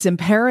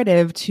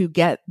imperative to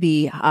get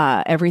the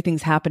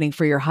everything's happening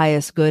for your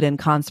highest good and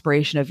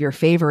conspiration of your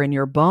favor in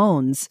your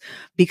bones,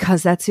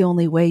 because that's the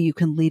only way you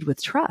can lead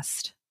with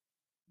trust.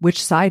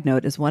 Which, side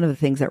note, is one of the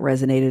things that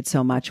resonated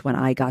so much when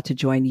I got to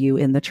join you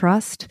in the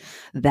trust.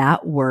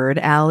 That word,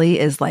 Allie,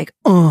 is like,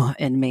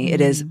 in me. It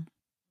is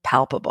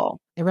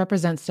palpable. It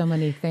represents so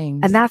many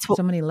things. And that's what,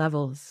 so many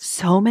levels.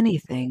 So many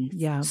things.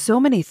 Yeah. So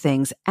many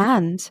things.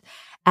 And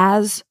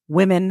as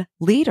women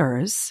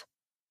leaders,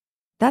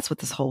 that's what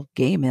this whole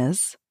game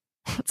is.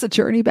 It's a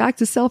journey back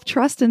to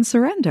self-trust and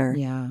surrender.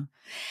 Yeah.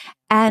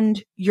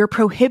 And you're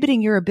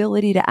prohibiting your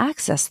ability to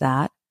access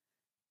that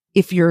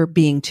if you're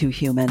being too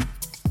human.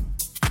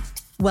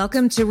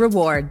 Welcome to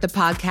Reward, the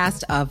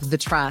podcast of The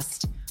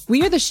Trust.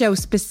 We are the show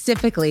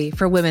specifically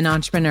for women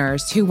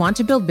entrepreneurs who want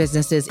to build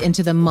businesses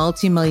into the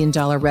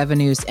multi-million-dollar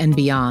revenues and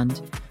beyond,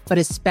 but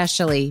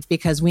especially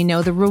because we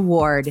know the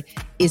reward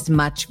is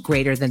much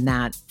greater than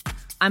that.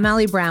 I'm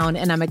Allie Brown,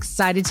 and I'm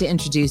excited to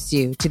introduce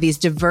you to these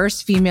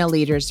diverse female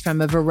leaders from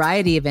a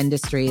variety of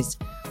industries,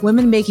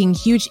 women making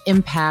huge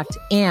impact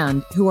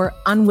and who are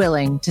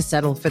unwilling to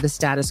settle for the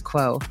status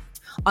quo.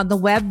 On the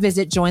web,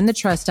 visit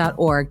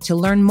jointhetrust.org to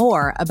learn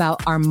more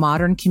about our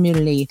modern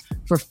community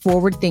for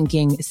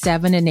forward-thinking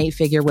 7- and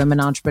 8-figure women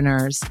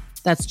entrepreneurs.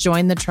 That's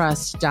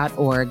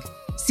jointhetrust.org.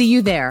 See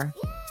you there.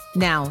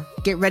 Now,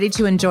 get ready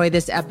to enjoy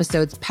this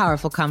episode's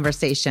powerful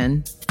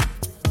conversation.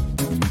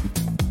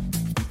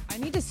 I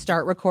need to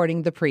start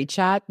recording the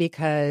pre-chat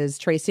because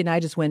Tracy and I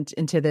just went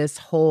into this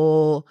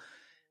whole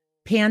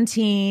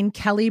Pantene,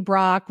 Kelly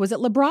Brock. Was it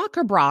LeBrock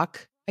or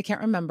Brock? I can't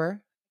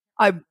remember.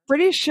 I'm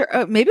pretty sure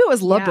maybe it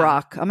was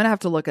LeBrock. I'm gonna have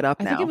to look it up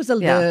now. I think it was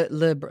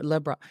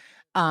LeBrock.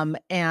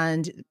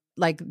 And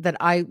like that,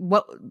 I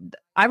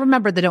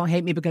remember the "Don't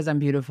hate me because I'm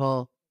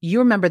beautiful." You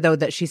remember though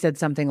that she said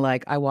something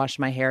like, "I wash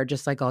my hair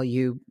just like all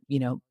you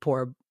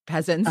poor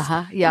peasants."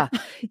 Yeah.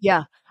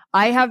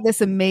 I have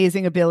this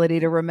amazing ability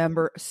to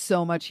remember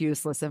so much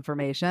useless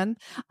information.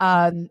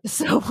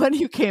 So when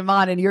you came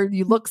on and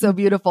you look so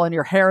beautiful and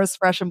your hair is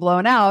fresh and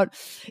blown out,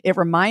 it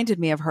reminded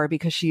me of her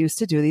because she used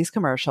to do these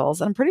commercials.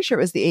 And I'm pretty sure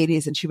it was the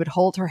 80s. And she would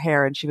hold her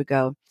hair and she would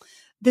go,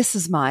 "This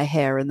is my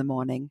hair in the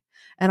morning.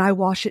 And I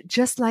wash it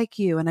just like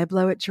you. And I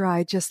blow it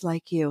dry just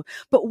like you.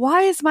 But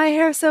why is my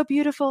hair so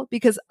beautiful?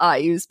 Because I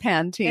use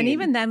Pantene." And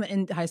even them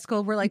in high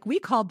school were like, we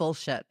call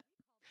bullshit.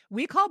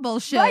 We call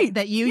bullshit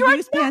that you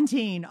use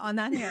Pantene on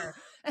that hair.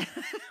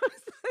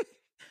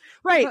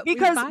 Right,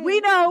 because we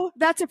know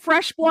that's a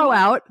fresh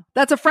blowout.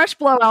 That's a fresh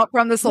blowout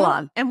from the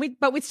salon.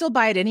 But we still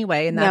buy it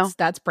anyway, and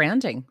that's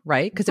branding,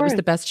 right? Because it was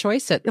the best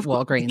choice at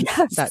Walgreens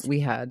that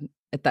we had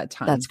at that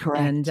time. That's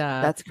correct. And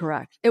that's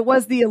correct. It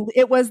was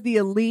the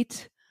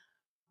elite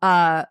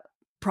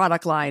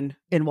product line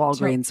in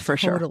Walgreens for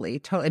sure.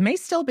 Totally. It may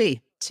still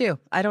be too.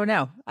 I don't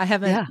know. I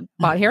haven't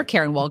bought hair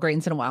care in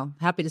Walgreens in a while.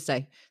 Happy to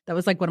say that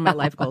was like one of my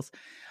life goals.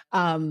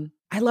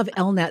 I love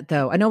Elnet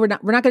though. I know we're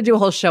not going to do a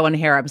whole show on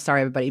hair. I'm sorry,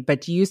 everybody,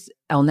 but to use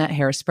Elnet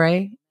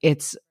hairspray,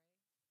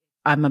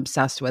 I'm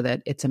obsessed with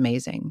it. It's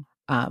amazing.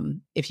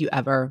 If you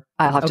ever,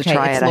 I'll have to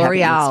try it. It's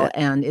L'Oreal,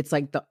 and it's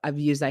like I've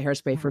used that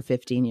hairspray for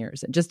 15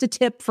 years. And just a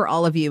tip for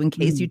all of you, in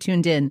case you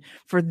tuned in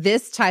for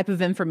this type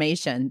of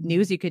information,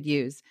 news you could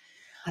use.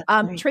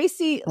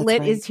 Tracy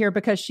Litt is here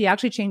because she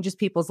actually changes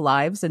people's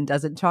lives and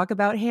doesn't talk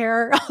about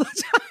hair all the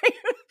time.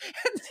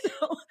 And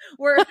so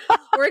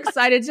we're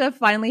excited to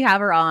finally have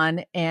her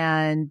on.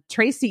 And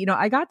Tracy,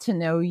 I got to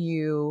know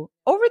you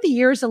over the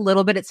years a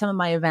little bit at some of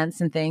my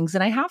events and things.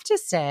 And I have to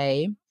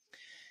say,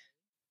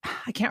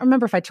 I can't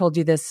remember if I told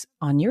you this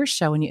on your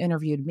show when you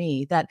interviewed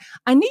me, that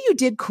I knew you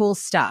did cool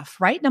stuff,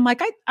 right? And I'm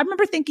like, I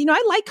remember thinking,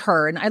 I like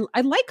her and I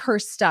like her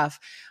stuff,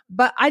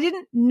 but I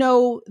didn't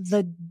know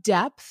the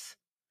depth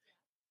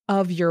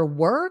of your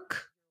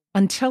work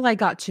until I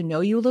got to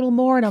know you a little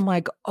more. And I'm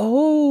like,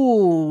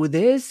 oh,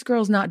 this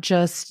girl's not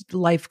just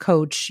life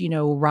coach,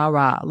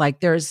 rah.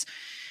 Like there's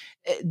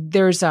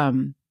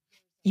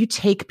you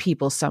take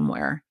people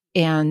somewhere.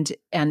 And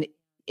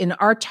in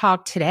our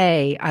talk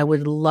today, I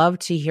would love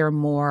to hear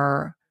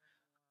more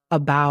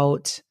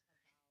about,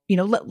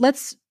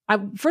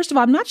 first of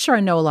all, I'm not sure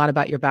I know a lot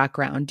about your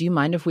background. Do you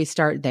mind if we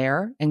start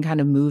there and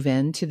kind of move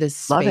into this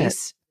space? Love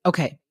it.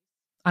 Okay.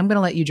 I'm going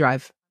to let you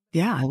drive.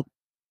 Yeah.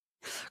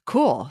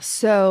 Cool.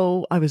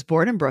 So I was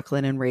born in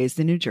Brooklyn and raised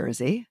in New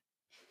Jersey.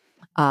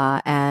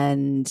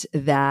 And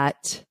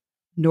that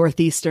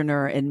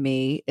Northeasterner in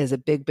me is a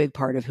big, big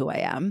part of who I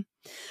am.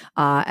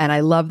 And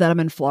I love that I'm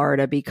in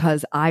Florida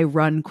because I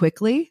run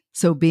quickly.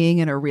 So being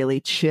in a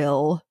really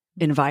chill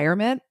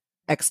environment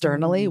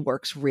externally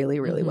works really,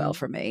 really well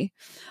for me.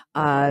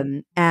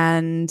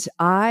 And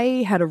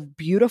I had a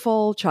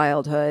beautiful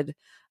childhood,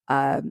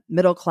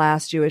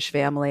 middle-class Jewish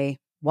family,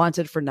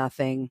 wanted for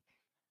nothing.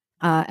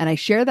 And I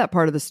share that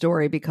part of the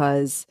story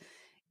because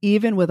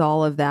even with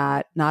all of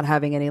that, not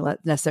having any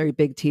necessary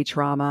big T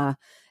trauma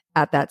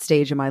at that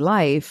stage in my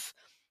life,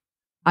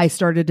 I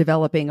started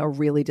developing a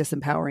really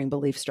disempowering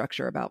belief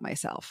structure about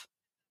myself.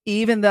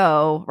 even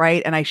though,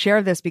 right, and I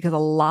share this because a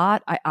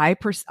lot, I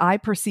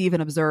perceive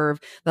and observe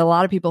that a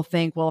lot of people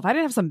think, well, if I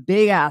didn't have some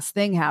big ass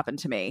thing happen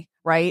to me,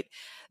 right,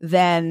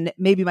 then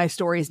maybe my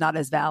story is not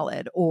as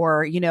valid,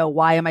 or,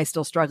 why am I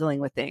still struggling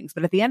with things?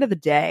 But at the end of the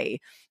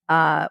day,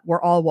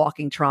 we're all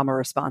walking trauma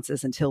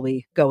responses until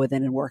we go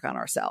within and work on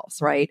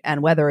ourselves, right?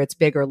 And whether it's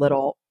big or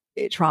little,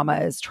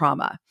 trauma is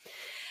trauma.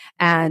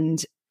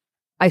 And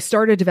I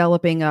started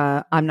developing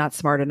a I'm not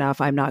smart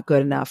enough, I'm not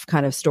good enough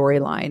kind of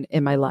storyline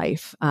in my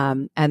life.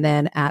 And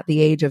then at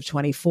the age of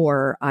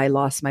 24, I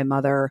lost my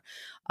mother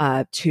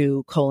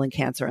to colon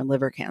cancer and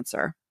liver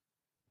cancer.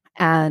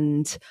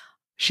 And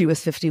she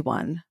was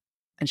 51,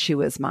 and she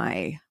was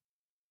my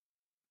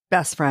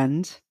best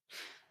friend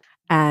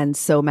and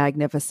so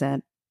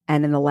magnificent.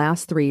 And in the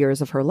last 3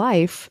 years of her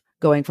life,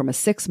 going from a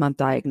 6-month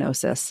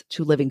diagnosis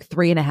to living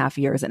 3.5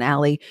 years. And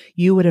Allie,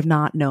 you would have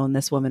not known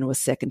this woman was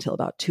sick until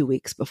about 2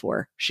 weeks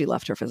before she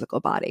left her physical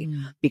body,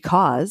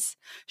 because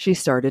she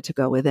started to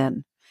go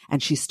within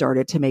and she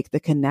started to make the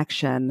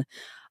connection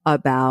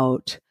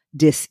about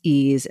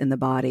dis-ease in the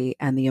body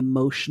and the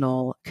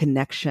emotional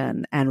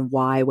connection, and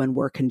why when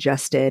we're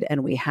congested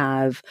and we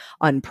have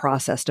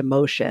unprocessed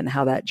emotion,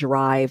 how that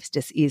drives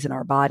dis-ease in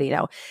our body.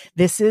 Now,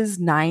 this is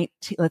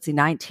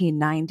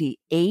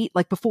 1998,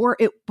 like before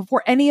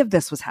any of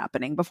this was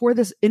happening, before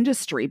this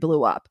industry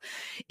blew up.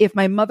 If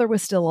my mother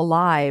was still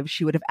alive,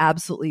 she would have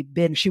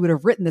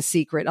written The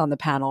Secret on the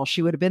panel.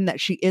 She would have been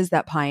she is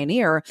that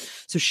pioneer.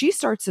 So she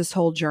starts this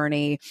whole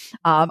journey.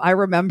 I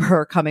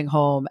remember coming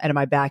home, and in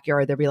my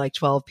backyard, there'd be like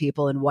 12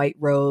 people in white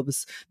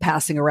robes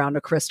passing around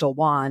a crystal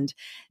wand.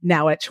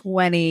 Now at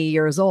 20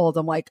 years old,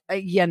 I'm like,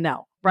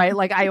 no, right?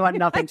 Like, I want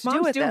nothing to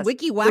do with this.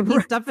 Wiki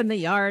wacky stuff in the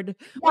yard.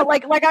 Well,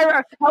 at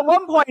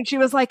one point she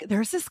was like,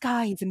 there's this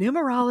guy, he's a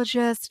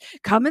numerologist.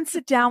 Come and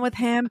sit down with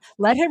him.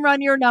 Let him run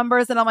your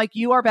numbers. And I'm like,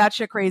 you are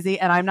batshit crazy,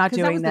 and I'm not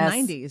doing that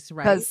was this. The 90s,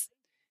 right?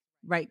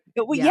 Right.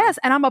 Well, yeah. Yes.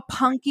 And I'm a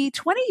punky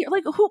 20 years,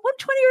 I'm 20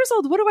 years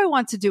old. What do I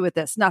want to do with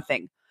this?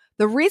 Nothing.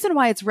 The reason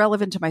why it's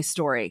relevant to my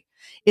story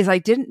is I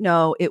didn't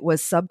know it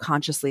was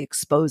subconsciously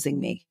exposing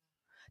me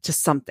to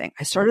something.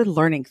 I started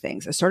learning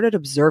things. I started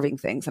observing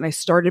things, and I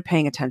started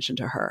paying attention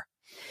to her.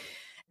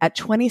 At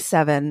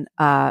 27,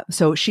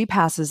 so she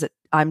passes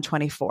I'm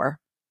 24.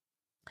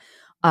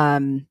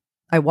 I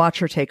watch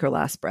her take her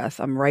last breath.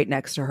 I'm right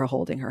next to her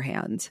holding her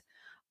hand.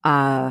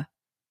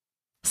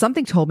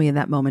 Something told me in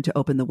that moment to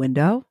open the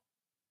window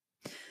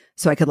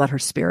so I could let her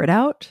spirit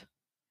out.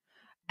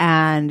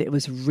 And it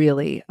was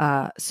really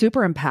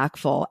super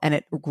impactful. And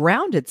it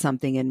grounded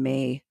something in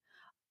me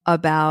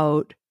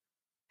about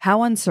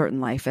how uncertain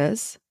life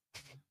is,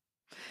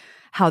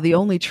 how the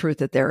only truth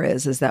that there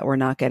is that we're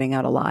not getting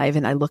out alive.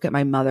 And I look at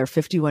my mother,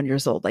 51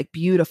 years old, like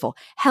beautiful,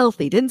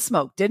 healthy, didn't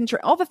smoke, didn't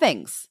drink, all the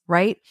things,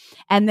 right?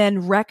 And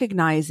then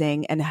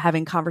recognizing and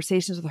having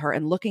conversations with her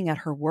and looking at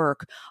her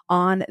work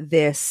on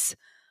this,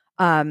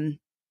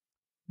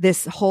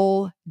 this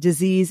whole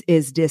disease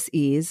is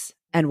dis-ease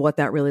and what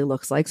that really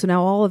looks like. So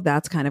now all of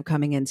that's kind of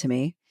coming into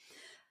me.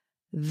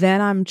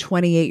 Then I'm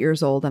 28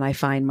 years old, and I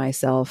find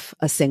myself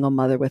a single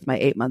mother with my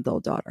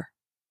 8-month-old daughter.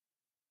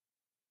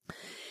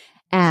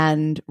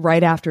 And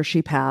right after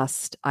she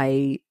passed,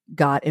 I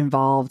got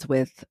involved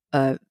with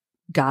a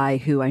guy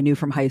who I knew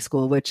from high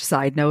school, which,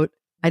 side note,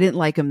 I didn't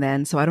like him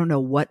then. So I don't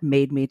know what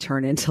made me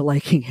turn into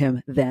liking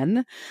him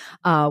then.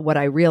 What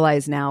I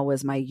realized now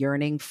was my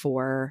yearning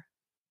for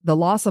the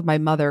loss of my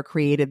mother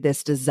created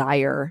this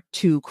desire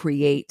to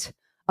create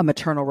a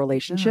maternal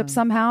relationship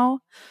somehow.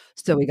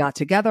 So we got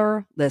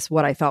together,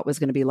 what I thought was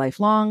going to be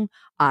lifelong.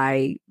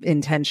 I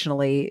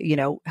intentionally,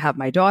 have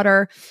my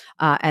daughter,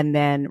 and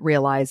then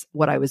realized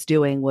what I was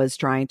doing was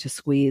trying to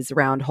squeeze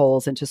round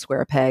holes into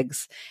square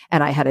pegs.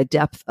 And I had a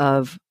depth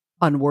of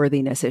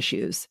unworthiness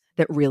issues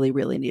that really,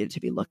 really needed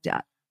to be looked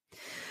at.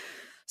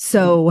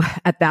 So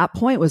at that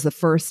point was the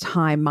first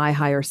time my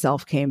higher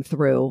self came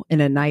through in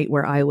a night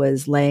where I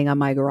was laying on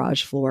my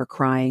garage floor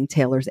crying.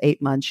 Taylor's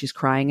 8 months. She's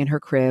crying in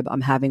her crib.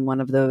 I'm having one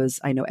of those.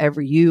 I know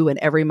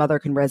every mother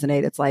can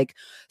resonate. It's like,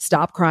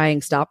 stop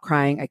crying.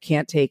 I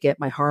can't take it.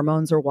 My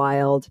hormones are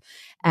wild.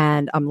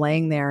 And I'm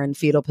laying there in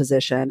fetal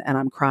position, and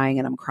I'm crying.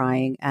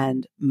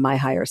 And my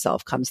higher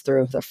self comes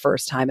through the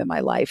first time in my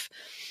life.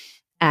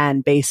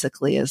 And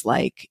basically is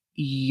like,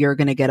 you're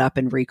going to get up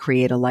and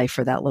recreate a life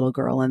for that little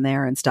girl in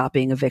there and stop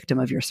being a victim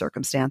of your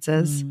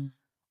circumstances,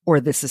 or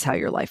this is how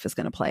your life is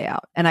going to play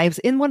out. And I was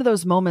in one of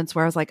those moments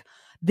where I was like,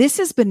 this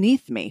is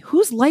beneath me.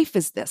 Whose life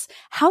is this?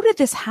 How did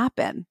this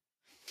happen?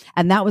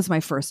 And that was my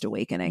first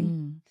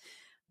awakening.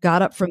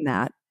 Got up from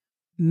that,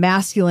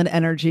 masculine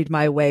energied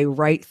my way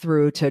right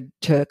through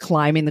to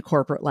climbing the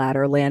corporate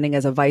ladder, landing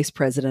as a vice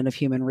president of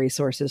human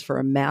resources for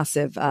a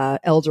massive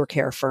elder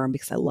care firm,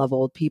 because I love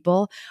old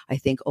people. I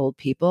think old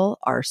people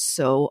are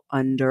so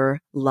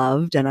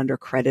underloved and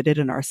undercredited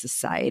in our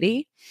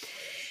society.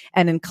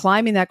 And in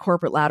climbing that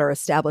corporate ladder,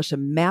 established a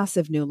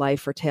massive new life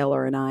for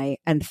Taylor and I,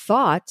 and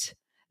thought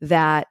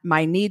that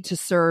my need to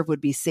serve would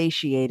be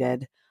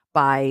satiated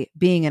by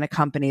being in a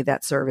company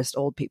that serviced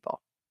old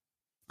people.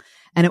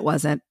 And it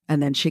wasn't.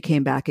 And then she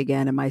came back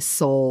again, and my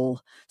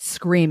soul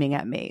screaming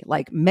at me,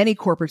 like many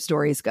corporate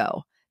stories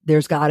go.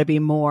 There's got to be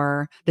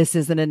more. This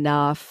isn't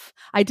enough.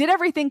 I did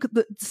everything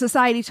the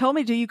society told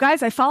me to. You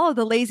guys, I followed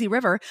the lazy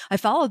river. I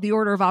followed the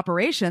order of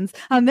operations.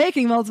 I'm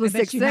making multiple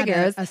six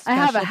figures. I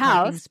have a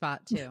house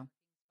spot too,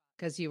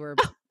 because you were,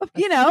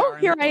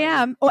 here I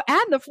am. Oh,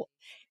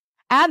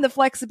 and the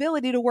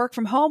flexibility to work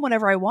from home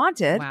whenever I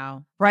wanted.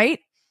 Wow. Right.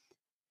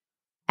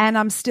 And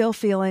I'm still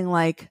feeling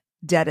like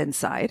dead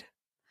inside.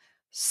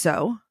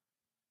 So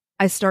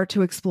I start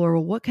to explore,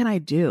 well, what can I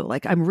do?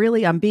 Like,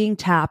 I'm being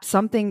tapped.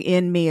 Something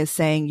in me is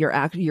saying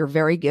you're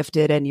very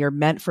gifted and you're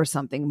meant for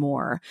something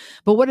more.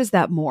 But what is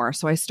that more?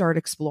 So I start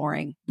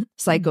exploring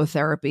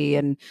psychotherapy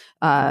and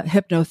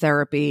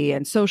hypnotherapy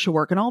and social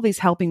work and all these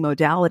helping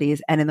modalities.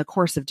 And in the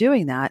course of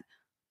doing that,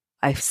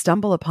 I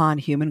stumble upon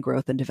human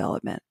growth and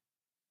development.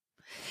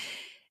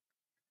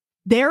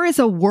 There is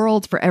a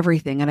world for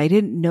everything, and I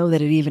didn't know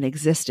that it even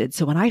existed.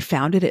 So when I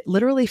found it, it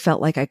literally felt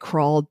like I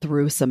crawled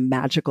through some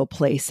magical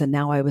place, and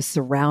now I was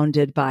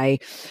surrounded by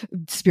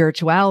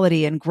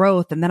spirituality and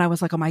growth. And then I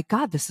was like, oh my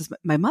God, this is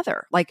my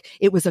mother. Like,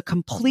 it was a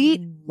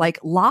complete like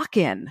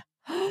lock-in.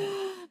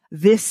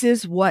 This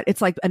is what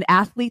it's like, an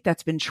athlete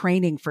that's been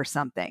training for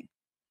something.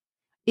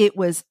 It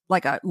was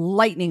like a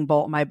lightning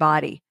bolt in my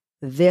body.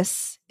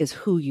 This is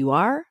who you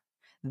are.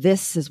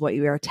 This is what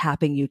you are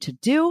tapping you to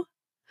do.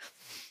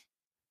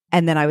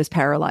 And then I was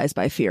paralyzed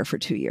by fear for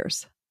 2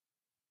 years.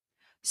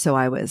 So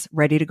I was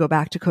ready to go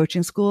back to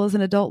coaching school as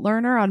an adult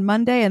learner on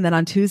Monday. And then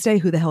on Tuesday,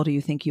 who the hell do you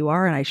think you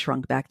are? And I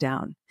shrunk back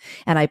down.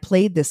 And I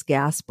played this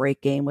gas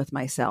break game with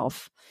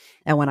myself.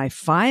 And when I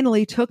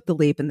finally took the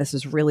leap, and this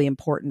is really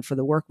important for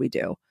the work we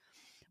do,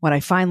 when I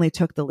finally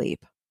took the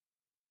leap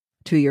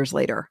 2 years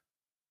later,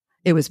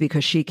 it was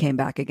because she came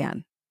back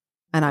again.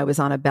 And I was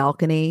on a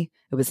balcony.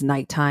 It was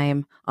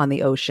nighttime on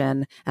the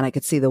ocean, and I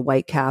could see the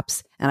white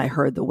caps, and I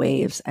heard the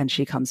waves, and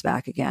she comes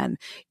back again.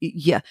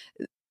 Yeah,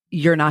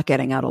 you're not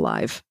getting out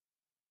alive.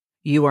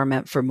 You are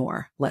meant for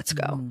more. Let's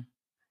go. Mm-hmm.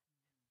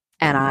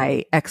 And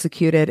I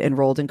executed,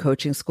 enrolled in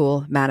coaching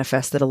school,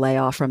 manifested a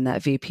layoff from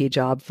that VP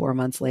job 4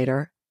 months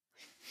later.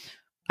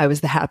 I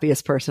was the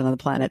happiest person on the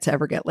planet to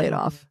ever get laid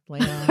off.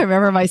 I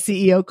remember my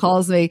CEO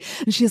calls me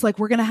and she's like,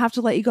 we're going to have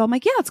to let you go. I'm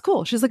like, yeah, it's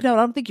cool. She's like, no, I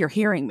don't think you're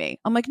hearing me.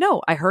 I'm like,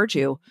 no, I heard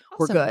you. Awesome.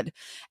 We're good.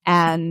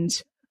 And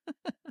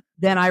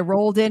then I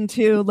rolled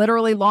into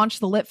literally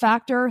launched the Litt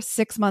Factor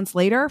 6 months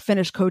later,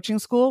 finished coaching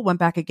school, went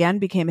back again,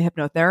 became a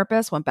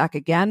hypnotherapist, went back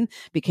again,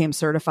 became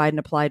certified in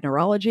applied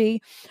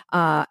neurology.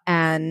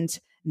 And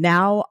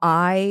now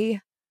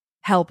I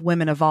help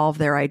women evolve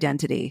their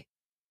identity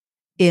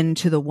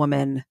into the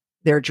woman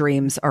their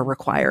dreams are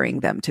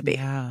requiring them to be.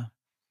 Yeah.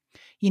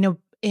 You know,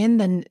 in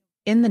the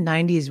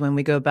 90s, when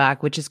we go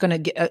back, which is going to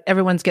get,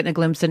 everyone's getting a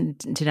glimpse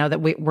to know that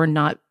we're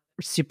not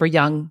super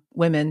young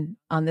women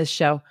on this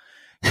show.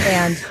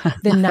 And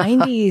the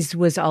 90s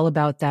was all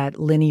about that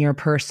linear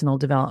personal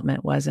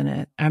development, wasn't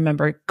it? I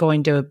remember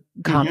going to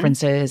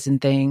conferences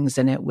and things,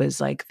 and it was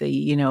like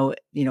the,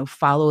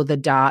 follow the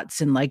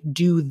dots and like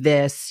do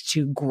this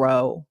to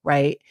grow,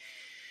 right?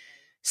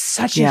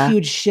 Such a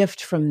huge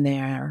shift from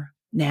there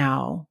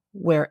now,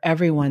 where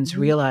everyone's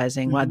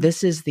realizing, wow,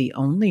 this is the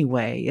only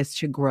way, is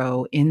to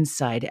grow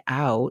inside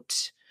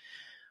out.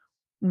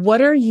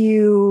 What are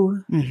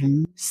you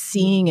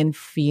seeing and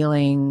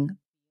feeling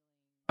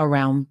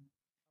around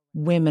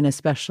women,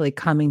 especially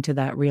coming to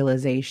that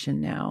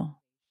realization now?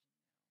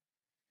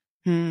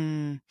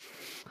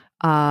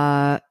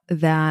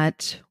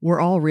 That we're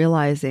all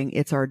realizing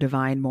it's our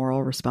divine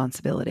moral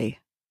responsibility.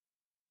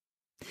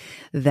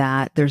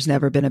 That there's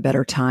never been a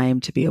better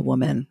time to be a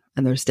woman,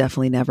 and there's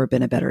definitely never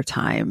been a better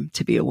time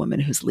to be a woman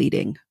who's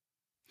leading.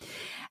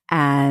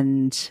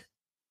 And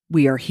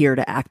we are here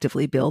to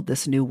actively build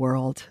this new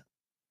world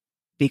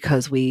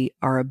because we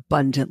are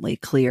abundantly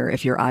clear,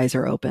 if your eyes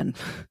are open,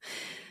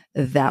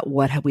 that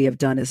what we have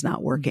done is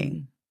not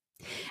working.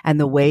 And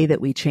the way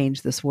that we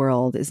change this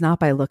world is not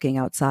by looking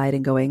outside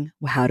and going,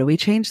 well, how do we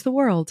change the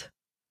world?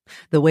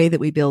 The way that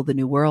we build the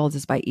new world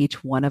is by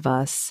each one of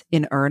us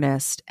in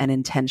earnest and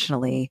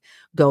intentionally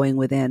going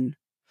within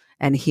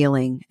and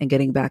healing and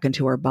getting back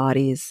into our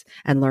bodies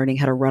and learning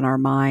how to run our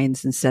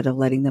minds instead of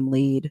letting them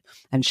lead,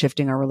 and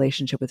shifting our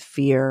relationship with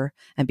fear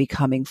and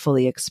becoming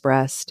fully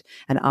expressed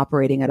and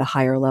operating at a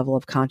higher level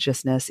of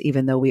consciousness,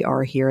 even though we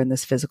are here in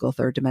this physical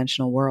third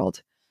dimensional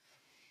world.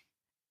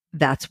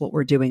 That's what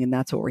we're doing, and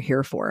that's what we're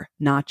here for.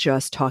 Not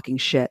just talking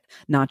shit,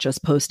 not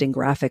just posting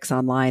graphics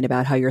online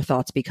about how your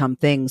thoughts become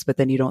things, but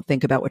then you don't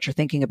think about what you're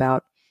thinking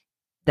about.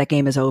 That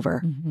game is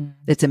over.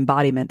 It's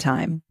embodiment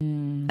time.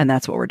 And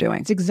that's what we're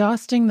doing. It's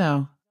exhausting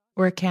though,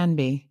 or it can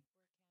be.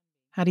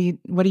 What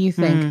do you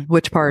think?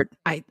 Which part?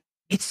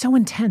 It's so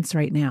intense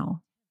right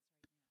now.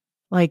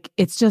 Like,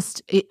 it's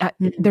just,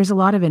 there's a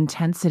lot of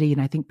intensity,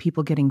 and I think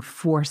people getting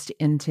forced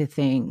into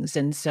things.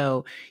 And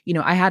so,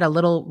 I had a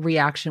little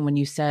reaction when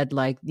you said,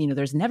 like,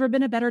 there's never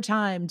been a better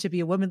time to be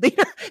a woman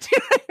leader.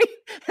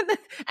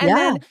 And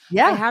then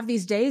I have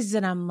these days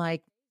and I'm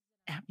like,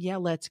 yeah,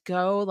 let's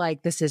go.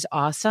 Like, this is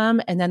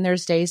awesome. And then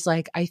there's days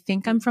like, I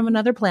think I'm from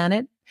another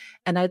planet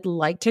and I'd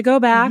like to go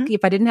back. Mm-hmm.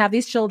 If I didn't have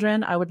these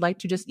children, I would like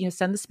to just,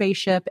 send the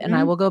spaceship and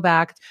I will go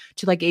back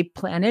to like a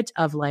planet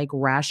of like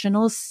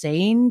rational,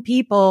 sane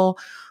people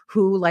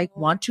who like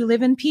want to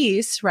live in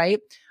peace. Right.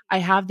 I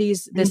have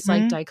this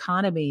like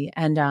dichotomy.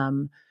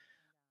 And,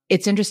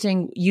 it's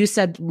interesting. You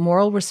said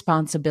moral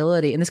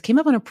responsibility, and this came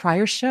up on a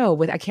prior show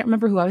with, I can't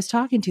remember who I was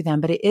talking to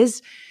then, but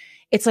it's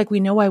like,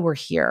 we know why we're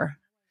here.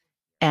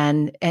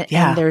 And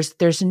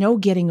there's no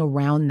getting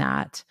around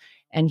that.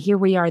 And here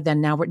we are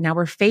then now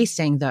we're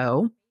facing,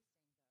 though,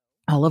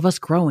 all of us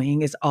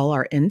growing is all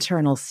our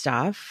internal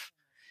stuff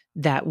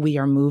that we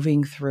are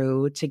moving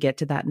through to get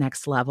to that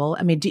next level.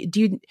 I mean, do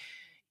you,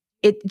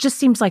 it just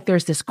seems like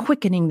there's this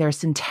quickening,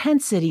 there's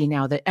intensity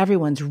now that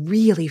everyone's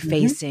really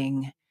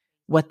facing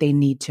what they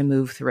need to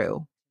move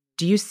through.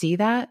 Do you see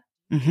that?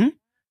 Mm-hmm.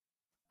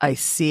 I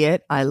see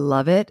it. I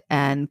love it.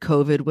 And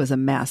COVID was a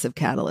massive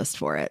catalyst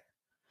for it.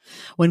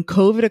 When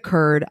COVID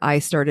occurred, I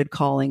started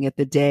calling it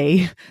the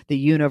day the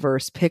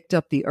universe picked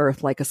up the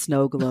earth like a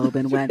snow globe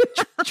and went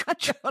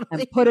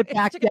and put it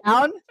back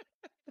down.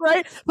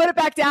 Right? Put it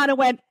back down and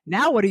went,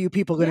 now what are you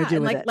people going to do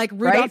with it? Like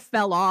Rudolph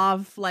fell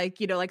off, like,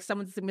 like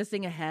someone's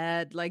missing a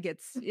head. Like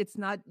it's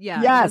not,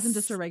 it wasn't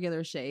just a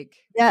regular shake.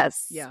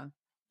 Yes. Yeah.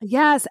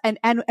 Yes.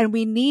 And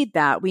we need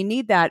that. We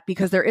need that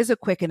because there is a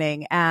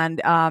quickening and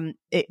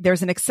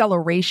there's an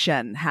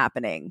acceleration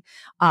happening,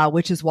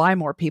 which is why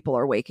more people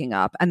are waking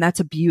up. And that's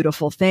a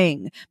beautiful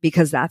thing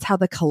because that's how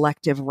the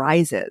collective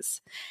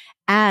rises.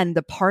 And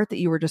the part that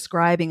you were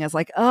describing as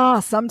like,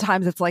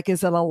 sometimes it's like,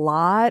 is it a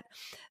lot?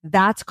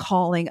 That's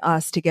calling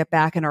us to get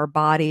back in our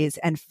bodies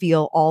and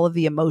feel all of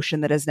the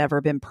emotion that has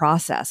never been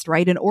processed,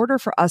 right? In order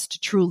for us to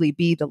truly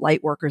be the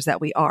light workers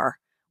that we are,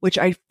 which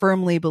I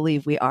firmly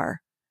believe we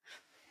are.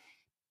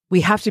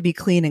 We have to be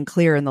clean and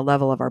clear in the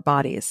level of our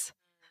bodies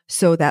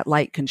so that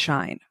light can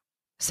shine,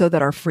 so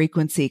that our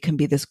frequency can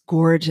be this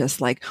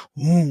gorgeous, like,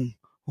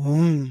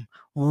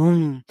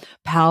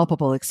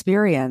 palpable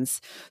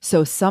experience.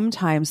 So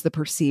sometimes the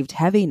perceived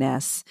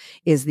heaviness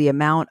is the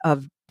amount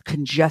of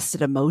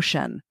congested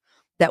emotion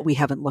that we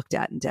haven't looked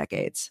at in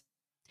decades.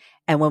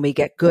 And when we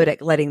get good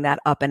at letting that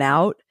up and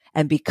out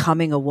and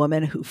becoming a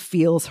woman who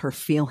feels her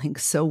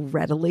feelings so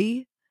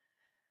readily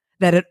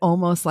that it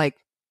almost like,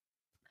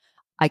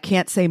 I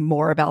can't say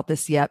more about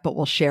this yet, but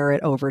we'll share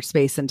it over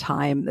space and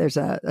time. There's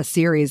a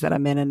series that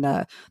I'm in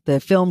and the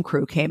film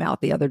crew came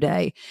out the other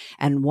day.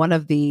 And one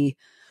of the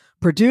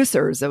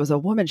producers, it was a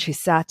woman, she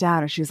sat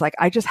down and she's like,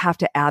 I just have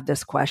to add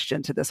this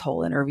question to this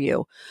whole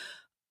interview.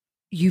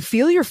 You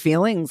feel your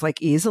feelings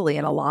like easily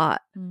and a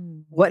lot.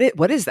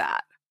 What is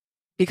that?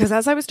 Because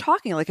as I was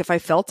talking, like if I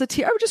felt a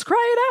tear, I would just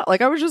cry it out.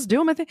 Like I was just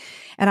doing my thing.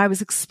 And I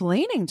was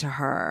explaining to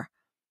her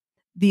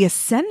the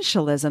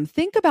essentialism.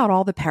 Think about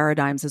all the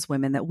paradigms as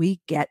women that we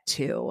get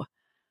to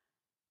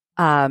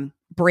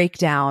break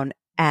down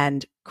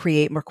and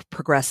create more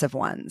progressive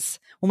ones.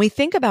 When we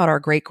think about our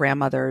great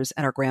grandmothers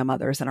and our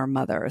grandmothers and our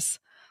mothers,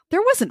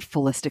 there wasn't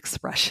fullest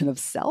expression of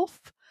self.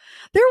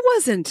 There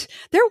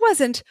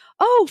wasn't,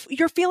 oh,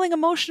 you're feeling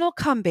emotional.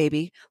 Come,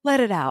 baby, let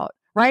it out.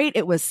 Right?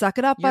 It was suck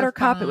it up,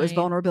 buttercup. Fine. It was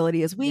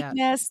vulnerability is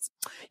weakness.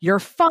 Yeah. You're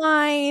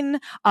fine.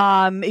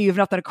 You have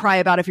nothing to cry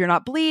about if you're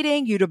not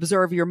bleeding. You'd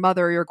observe your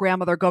mother or your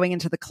grandmother going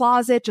into the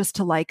closet just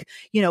to like,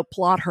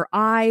 plot her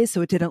eyes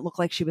so it didn't look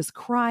like she was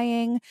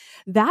crying.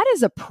 That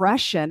is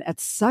oppression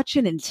at such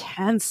an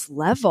intense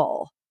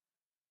level.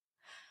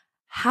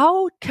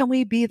 How can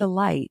we be the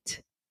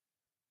light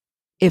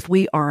if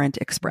we aren't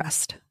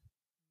expressed?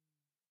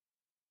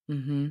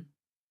 Mm-hmm.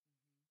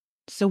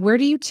 So where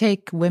do you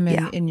take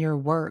women in your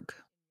work?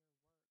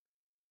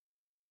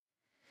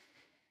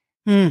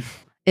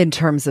 In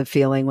terms of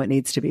feeling what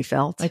needs to be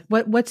felt. Like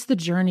what's the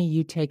journey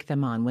you take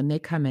them on when they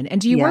come in? And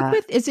do you work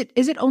with, is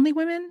it only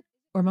women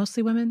or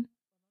mostly women?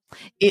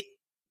 It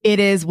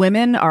is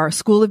women. Our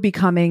School of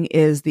Becoming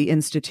is the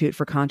Institute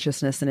for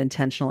Consciousness and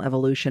Intentional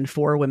Evolution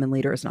for women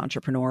leaders and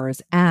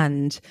entrepreneurs.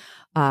 And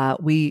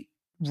we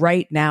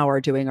right now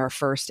are doing our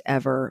first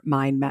ever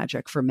Mind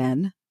Magic for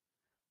Men,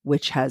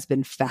 which has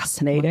been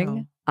fascinating.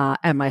 Wow.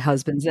 And my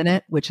husband's in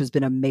it, which has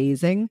been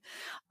amazing.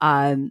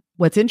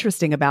 What's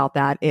interesting about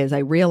that is I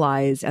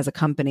realized as a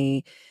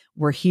company,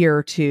 we're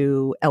here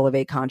to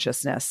elevate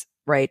consciousness,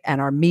 right? And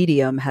our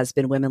medium has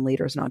been women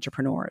leaders and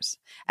entrepreneurs.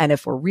 And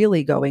if we're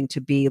really going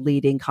to be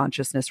leading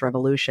consciousness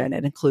revolution,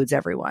 it includes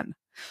everyone.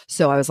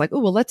 So I was like,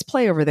 oh, well, let's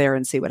play over there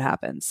and see what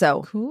happens.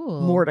 So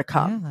cool. More to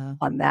come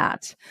on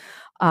that.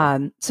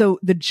 So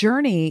the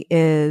journey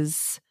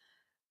is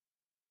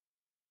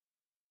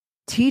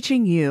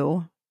teaching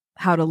you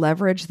how to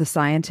leverage the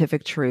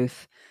scientific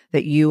truth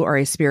that you are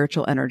a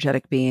spiritual,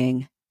 energetic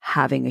being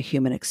having a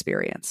human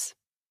experience.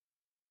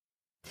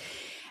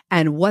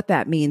 And what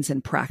that means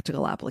in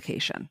practical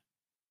application.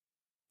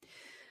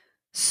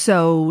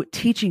 So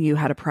teaching you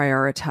how to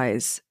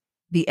prioritize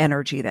the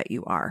energy that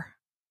you are,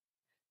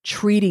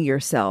 treating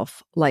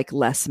yourself like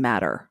less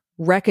matter,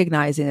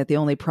 recognizing that the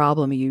only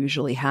problem you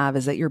usually have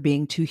is that you're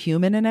being too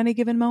human in any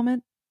given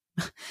moment.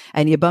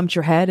 and you bumped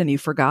your head and you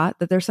forgot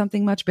that there's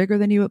something much bigger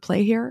than you at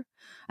play here.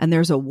 And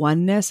there's a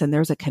oneness and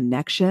there's a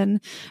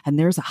connection and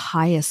there's a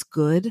highest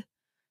good,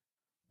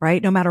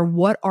 right? No matter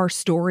what our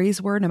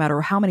stories were, no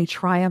matter how many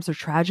triumphs or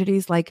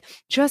tragedies, like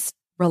just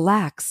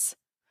relax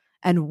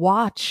and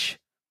watch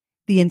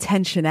the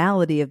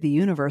intentionality of the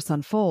universe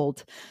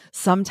unfold.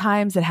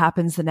 Sometimes it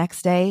happens the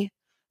next day.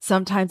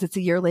 Sometimes it's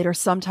a year later.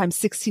 Sometimes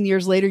 16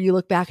 years later, you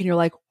look back and you're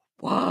like,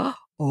 whoa,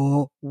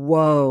 oh,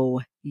 whoa,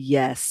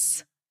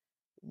 yes,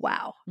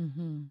 wow.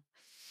 Mm-hmm.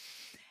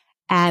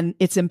 And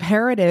it's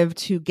imperative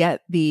to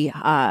get the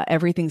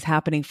everything's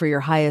happening for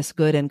your highest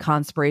good and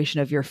conspiration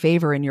of your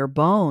favor in your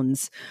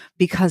bones,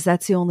 because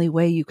that's the only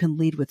way you can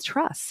lead with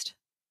trust.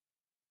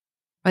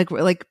 Like,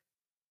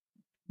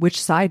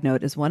 which side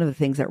note is one of the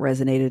things that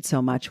resonated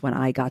so much when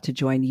I got to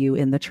join you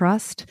in the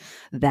trust.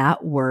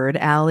 That word,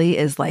 Allie,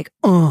 is like,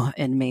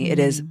 in me. It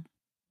is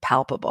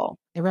palpable.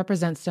 It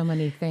represents so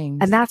many things.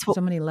 And that's what,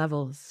 so many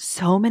levels.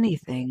 So many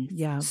things.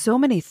 Yeah. So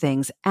many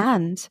things.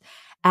 And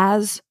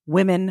as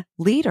women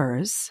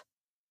leaders,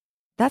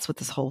 that's what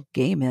this whole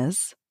game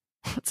is.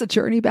 It's a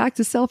journey back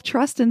to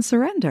self-trust and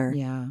surrender.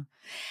 Yeah.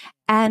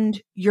 And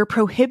you're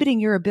prohibiting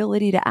your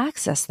ability to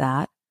access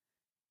that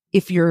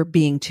if you're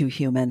being too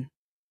human.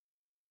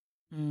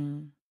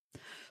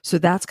 So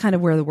that's kind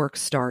of where the work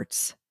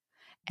starts.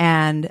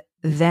 And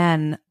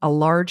then a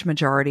large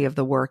majority of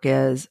the work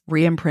is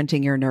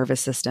re-imprinting your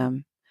nervous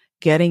system,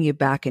 getting you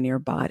back in your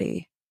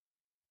body.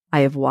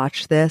 I have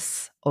watched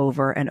this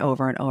over and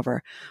over and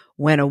over.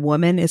 When a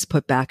woman is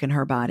put back in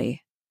her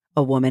body,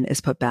 a woman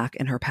is put back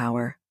in her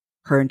power,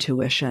 her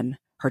intuition,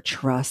 her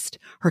trust,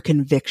 her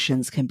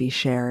convictions can be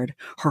shared.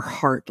 Her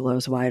heart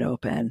blows wide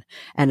open.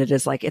 And it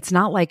is like, it's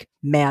not like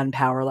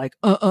manpower, like,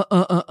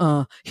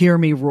 hear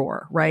me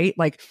roar, right?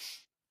 Like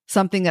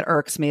something that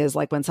irks me is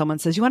like when someone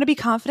says, you want to be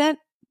confident?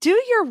 Do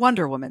your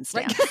Wonder Woman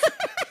stance.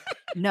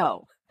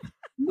 No.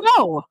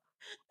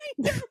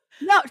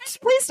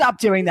 Please stop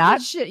doing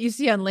that. Shit you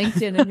see on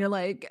LinkedIn and you're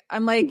like,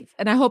 I'm like,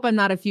 and I hope I'm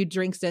not a few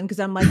drinks in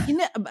because I'm like,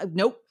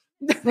 nope.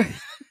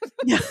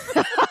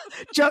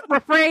 Just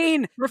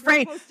refrain.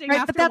 Right?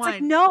 But that's wine.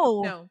 Like,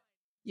 no.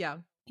 Yeah.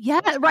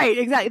 Right.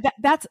 Exactly.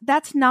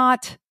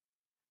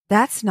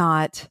 That's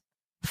not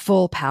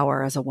full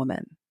power as a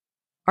woman.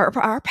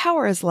 Our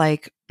power is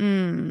like,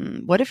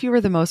 what if you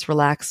were the most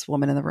relaxed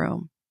woman in the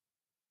room?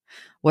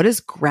 What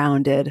is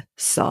grounded,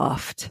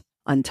 soft,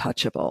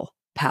 untouchable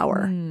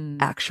power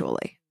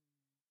actually?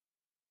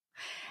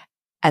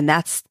 And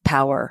that's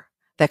power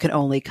that can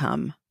only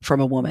come from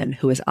a woman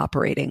who is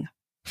operating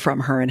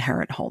from her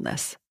inherent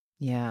wholeness.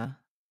 Yeah.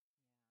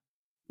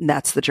 And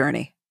that's the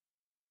journey.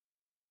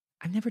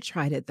 I've never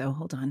tried it though.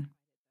 Hold on.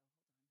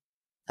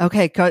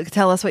 Okay.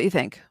 Tell us what you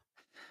think.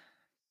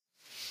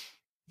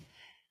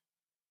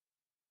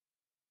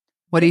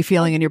 What are you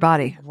feeling in your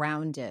body?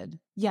 Grounded.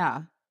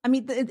 Yeah. I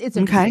mean, it's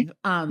interesting.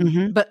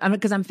 Okay. But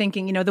because I'm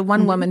thinking, the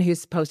one woman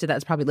who's posted that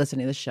is probably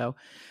listening to this show,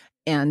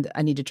 and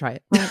I need to try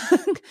it.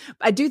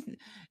 I do.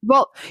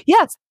 Well,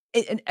 yes.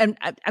 And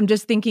I'm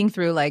just thinking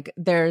through, like,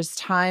 there's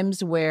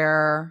times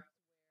where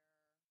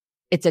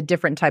it's a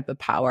different type of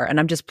power, and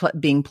I'm just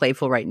being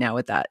playful right now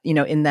with that.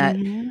 In that,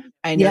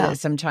 I know that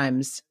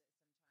sometimes,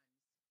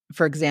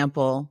 for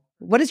example,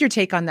 what is your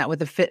take on that with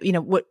the fit?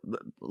 What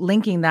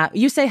linking that?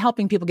 You say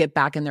helping people get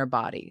back in their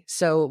body.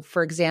 So,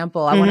 for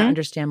example, I want to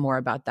understand more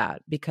about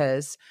that,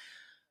 because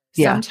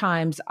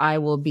sometimes I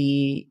will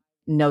be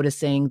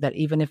noticing that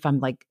even if I'm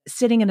like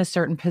sitting in a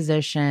certain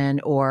position,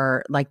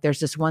 or like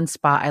there's this one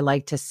spot I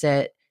like to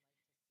sit,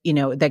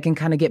 that can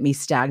kind of get me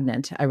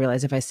stagnant. I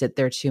realize if I sit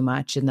there too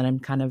much and then I'm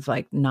kind of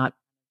like not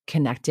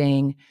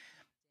connecting.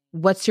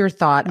 What's your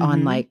thought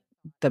on like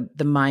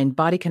the mind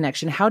body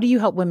connection? How do you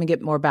help women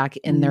get more back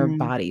in their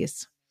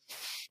bodies?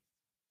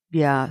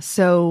 Yeah.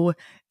 So,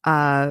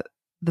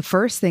 the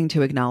first thing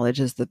to acknowledge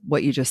is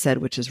what you just said,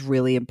 which is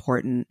really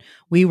important.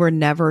 We were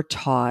never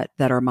taught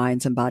that our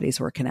minds and bodies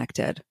were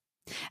connected.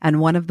 And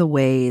one of the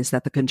ways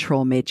that the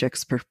control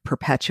matrix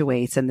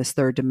perpetuates, and this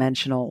third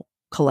dimensional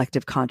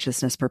collective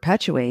consciousness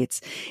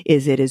perpetuates,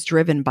 is it is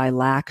driven by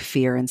lack,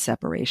 fear, and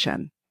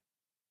separation.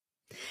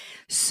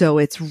 So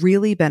it's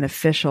really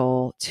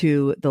beneficial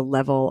to the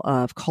level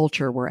of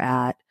culture we're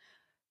at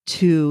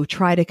to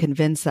try to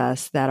convince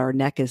us that our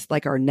neck is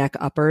like our neck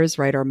uppers,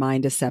 right? Our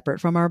mind is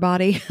separate from our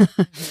body,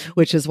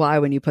 which is why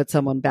when you put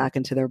someone back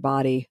into their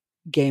body,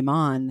 game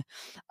on,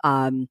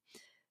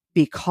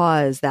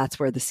 because that's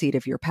where the seat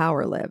of your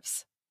power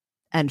lives.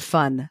 And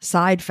fun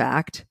side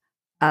fact,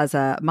 as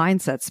a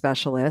mindset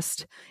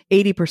specialist,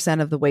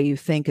 80% of the way you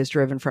think is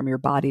driven from your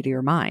body to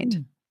your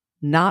mind,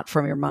 not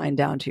from your mind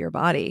down to your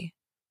body.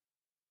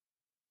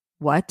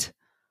 What?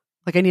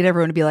 Like, I need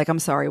everyone to be like, I'm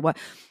sorry, what?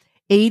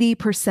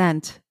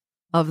 80%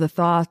 of the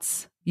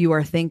thoughts you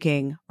are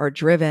thinking are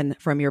driven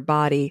from your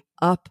body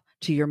up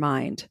to your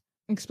mind.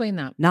 Explain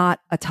that. Not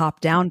a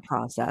top-down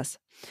process.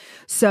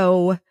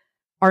 So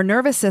our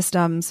nervous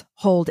systems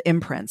hold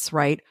imprints,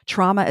 right?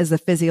 Trauma is the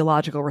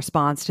physiological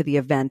response to the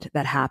event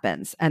that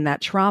happens. And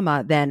that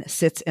trauma then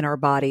sits in our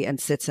body and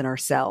sits in our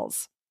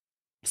cells.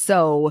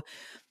 So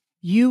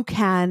you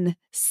can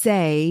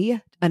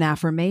say an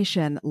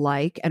affirmation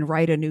like, and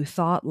write a new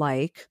thought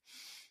like,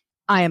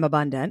 I am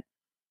abundant.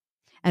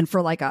 And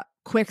for like a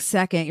quick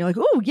second, you're like,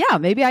 oh, yeah,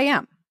 maybe I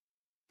am.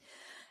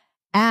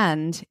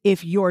 And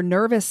if your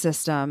nervous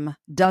system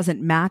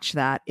doesn't match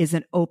that,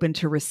 isn't open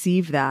to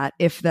receive that,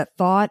 if that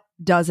thought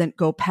doesn't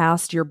go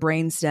past your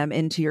brainstem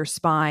into your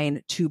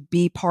spine to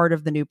be part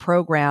of the new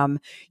program,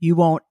 you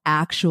won't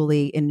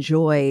actually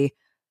enjoy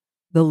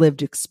the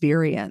lived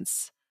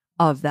experience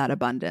of that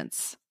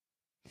abundance.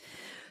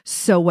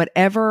 So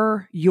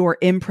whatever your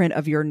imprint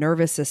of your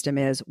nervous system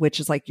is, which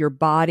is like your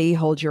body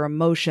holds your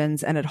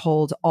emotions and it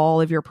holds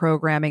all of your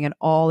programming and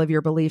all of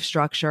your belief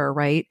structure,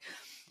 right?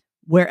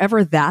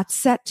 Wherever that's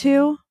set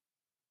to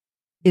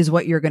is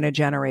what you're going to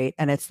generate.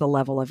 And it's the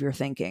level of your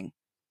thinking.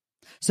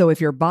 So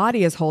if your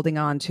body is holding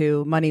on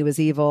to money was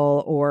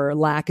evil or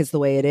lack is the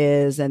way it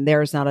is, and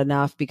there's not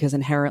enough because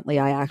inherently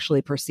I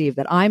actually perceive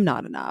that I'm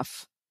not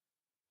enough,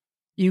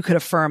 you could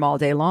affirm all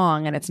day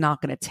long and it's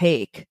not going to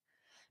take,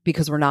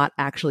 because we're not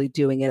actually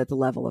doing it at the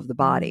level of the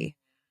body.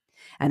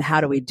 And how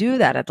do we do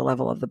that at the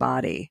level of the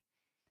body?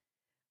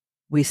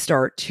 We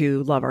start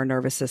to love our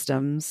nervous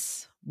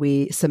systems.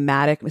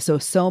 So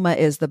soma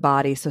is the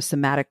body. So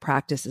somatic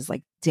practice is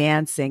like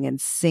dancing and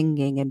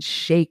singing and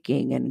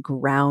shaking and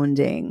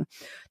grounding,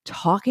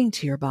 talking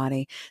to your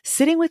body,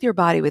 sitting with your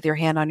body with your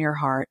hand on your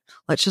heart.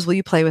 Will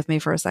you play with me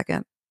for a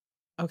second?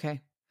 Okay.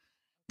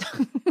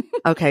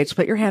 Okay. Just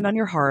put your hand on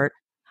your heart.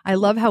 I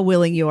love how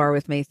willing you are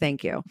with me.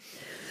 Thank you.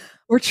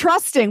 We're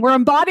trusting. We're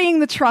embodying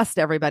the trust,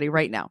 everybody,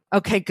 right now.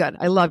 Okay, good.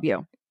 I love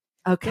you.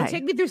 Okay. Don't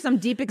take me through some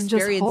deep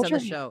experience on the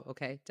show.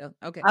 Okay.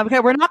 Okay. Okay.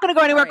 We're not going to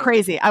go anywhere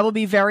crazy. I will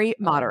be very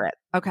moderate.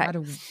 Okay.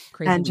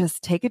 And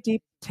just take a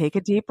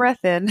deep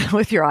breath in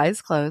with your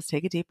eyes closed.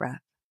 Take a deep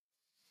breath.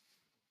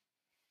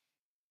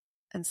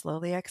 And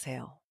slowly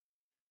exhale.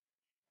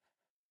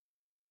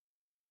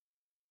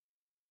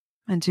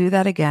 And do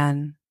that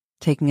again.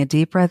 Taking a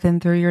deep breath in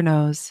through your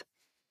nose.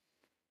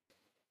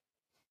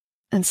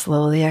 And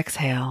slowly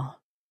exhale.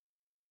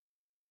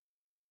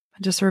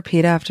 And just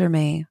repeat after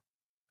me.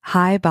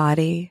 Hi,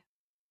 body.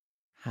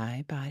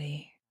 Hi,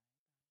 body.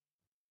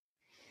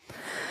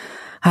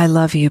 I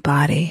love you,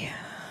 body.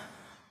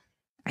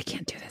 I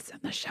can't do this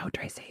on the show,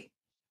 Tracy.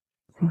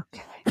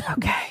 Okay.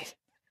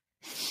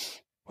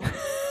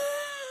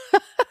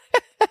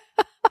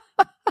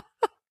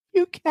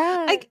 You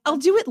can. I'll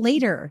do it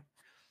later.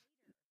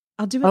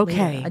 I'll do it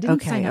later. I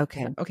didn't sign up.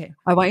 Okay.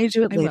 I want you to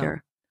do it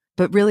later.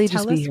 But really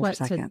just be here for a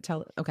second.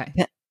 Okay.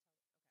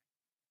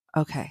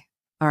 Okay.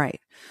 All right.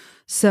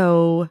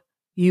 So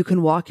you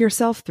can walk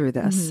yourself through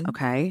this,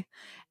 okay?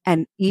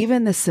 And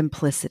even the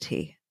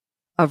simplicity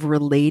of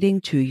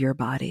relating to your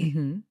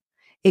body,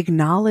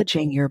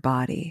 acknowledging your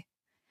body.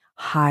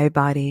 Hi,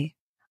 body.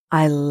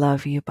 I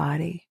love you,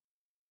 body.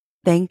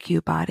 Thank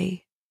you,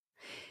 body.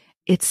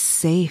 It's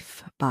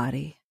safe,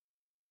 body.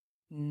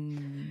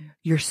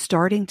 You're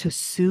starting to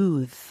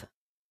soothe.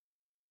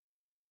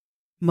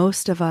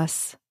 Most of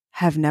us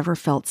have never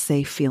felt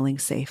safe feeling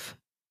safe.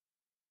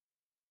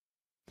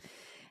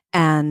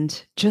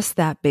 And just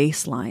that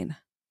baseline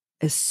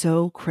is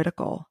so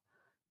critical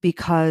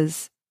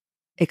because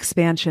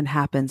expansion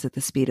happens at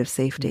the speed of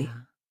safety. Yeah.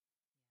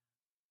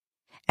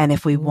 And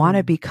if we want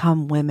to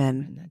become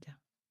women,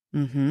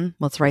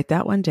 let's write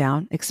that one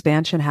down.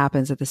 Expansion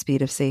happens at the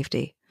speed of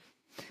safety.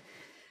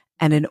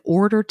 And in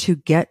order to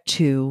get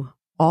to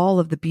all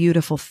of the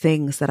beautiful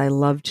things that I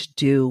love to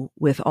do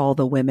with all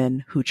the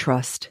women who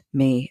trust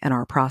me and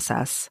our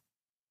process,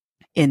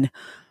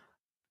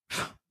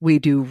 we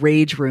do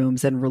rage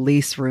rooms and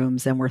release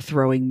rooms, and we're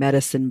throwing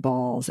medicine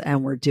balls,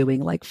 and we're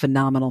doing like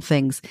phenomenal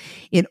things.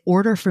 In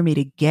order for me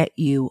to get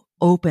you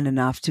open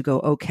enough to go,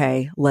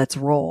 okay, let's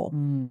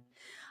roll,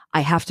 I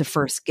have to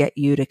first get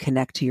you to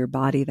connect to your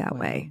body that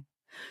way,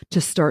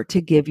 to start to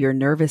give your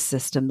nervous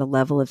system the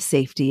level of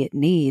safety it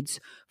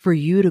needs for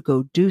you to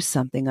go do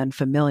something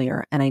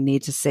unfamiliar. And I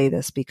need to say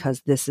this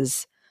because this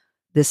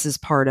is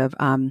part of,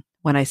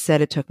 when I said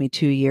it took me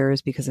 2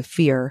 years because of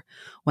fear,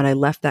 when I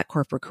left that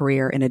corporate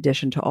career, in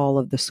addition to all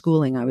of the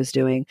schooling I was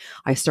doing,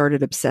 I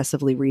started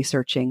obsessively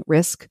researching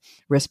risk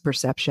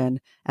perception,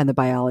 and the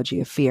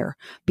biology of fear,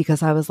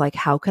 because I was like,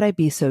 how could I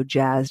be so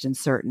jazzed and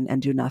certain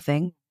and do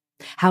nothing?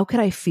 How could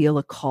I feel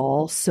a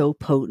call so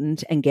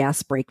potent and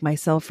gas break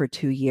myself for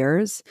 2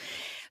 years?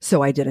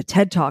 So I did a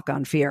TED talk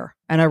on fear,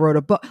 and I wrote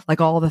a book,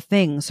 like all the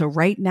things. So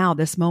right now,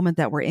 this moment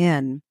that we're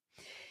in,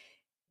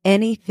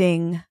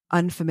 anything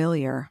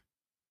unfamiliar,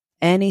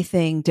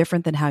 anything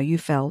different than how you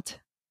felt,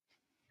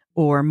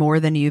 or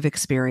more than you've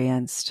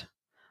experienced,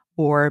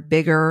 or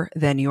bigger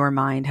than your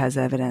mind has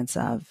evidence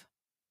of,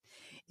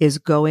 is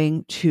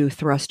going to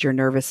thrust your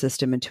nervous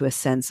system into a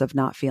sense of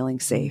not feeling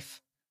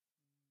safe.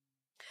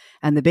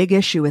 And the big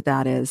issue with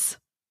that is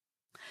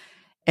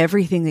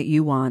everything that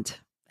you want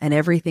and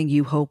everything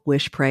you hope,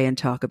 wish, pray, and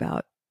talk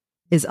about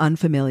is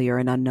unfamiliar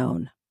and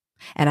unknown.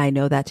 And I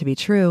know that to be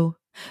true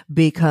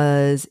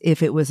because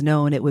if it was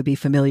known, it would be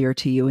familiar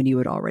to you and you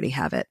would already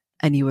have it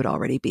and you would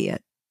already be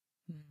it.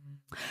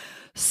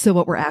 So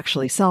what we're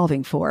actually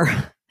solving for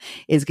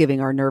is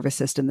giving our nervous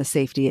system the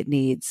safety it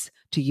needs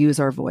to use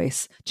our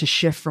voice, to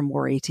shift from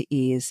worry to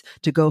ease,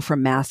 to go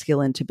from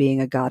masculine to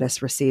being a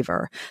goddess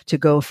receiver, to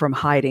go from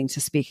hiding to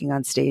speaking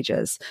on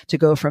stages, to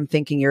go from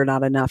thinking you're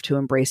not enough to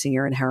embracing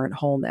your inherent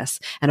wholeness,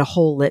 and a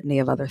whole litany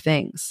of other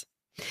things.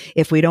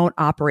 If we don't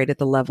operate at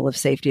the level of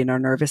safety in our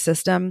nervous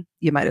system,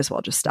 you might as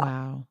well just stop.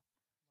 Wow.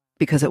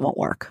 Because it won't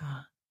work.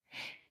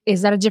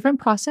 Is that a different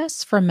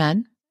process for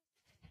men?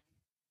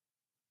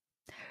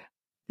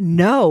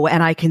 No,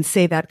 and I can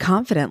say that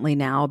confidently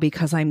now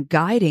because I'm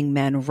guiding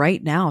men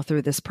right now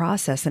through this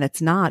process. And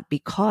it's not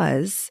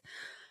because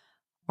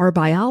our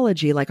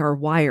biology, like our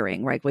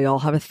wiring, right? We all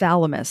have a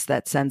thalamus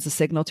that sends a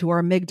signal to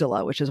our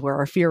amygdala, which is where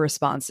our fear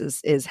response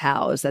is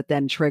housed, that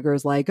then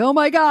triggers like, oh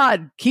my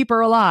God, keep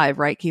her alive,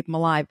 right? Keep them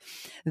alive.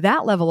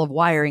 That level of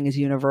wiring is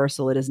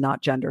universal. It is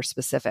not gender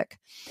specific.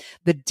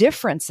 The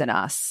difference in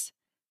us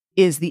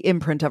is the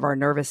imprint of our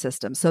nervous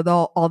system. So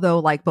although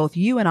like both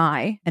you and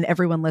I and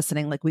everyone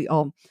listening, like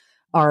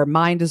our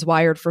mind is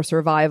wired for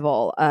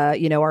survival.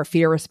 Our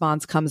fear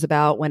response comes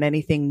about when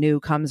anything new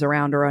comes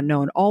around or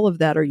unknown. All of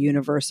that are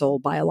universal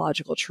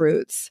biological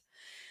truths.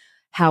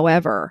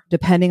 However,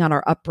 depending on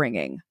our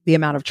upbringing, the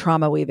amount of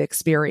trauma we've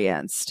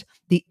experienced,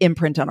 the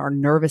imprint on our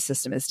nervous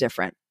system is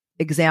different.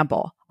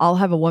 Example, I'll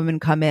have a woman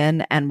come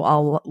in and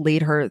I'll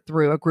lead her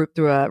through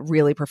a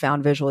really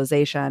profound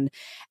visualization.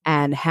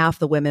 And half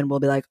the women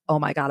will be like, oh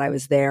my God, I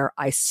was there.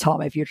 I saw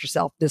my future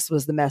self. This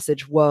was the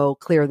message. Whoa,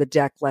 clear the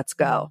deck. Let's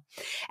go.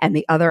 And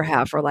the other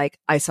half are like,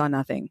 I saw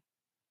nothing.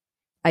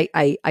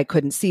 I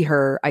couldn't see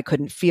her. I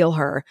couldn't feel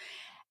her.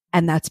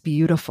 And that's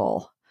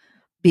beautiful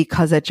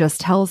because it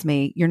just tells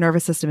me your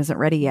nervous system isn't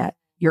ready yet.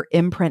 Your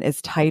imprint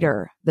is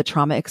tighter. The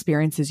trauma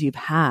experiences you've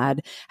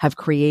had have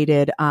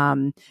created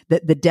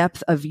the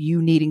depth of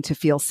you needing to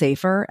feel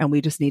safer. And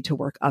we just need to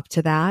work up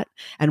to that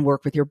and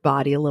work with your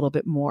body a little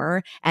bit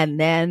more. And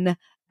then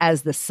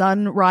as the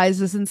sun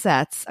rises and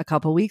sets a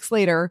couple weeks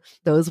later,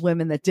 those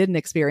women that didn't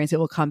experience it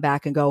will come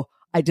back and go,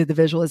 I did the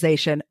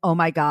visualization. Oh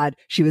my God,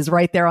 she was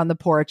right there on the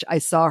porch. I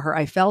saw her.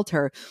 I felt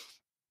her.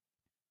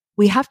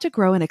 We have to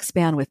grow and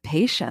expand with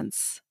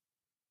patience,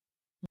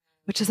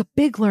 which is a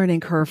big learning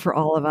curve for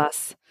all of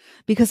us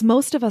because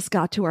most of us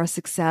got to our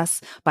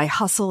success by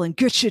hustle and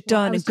get shit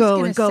done and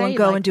go and go and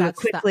go and do it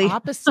quickly. That's the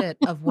opposite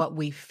of what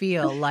we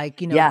feel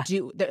like, yeah.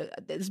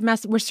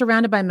 We're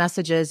surrounded by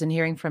messages and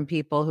hearing from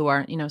people who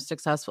aren't,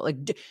 successful, like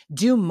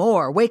do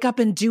more, wake up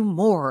and do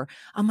more.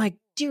 I'm like,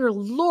 dear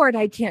Lord,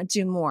 I can't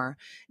do more.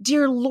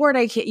 Dear Lord,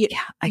 I can't,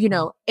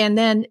 and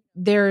then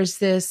there's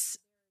this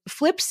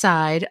flip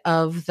side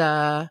of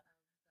the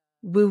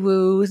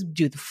woo-woo,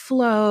 do the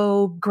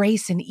flow,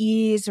 grace and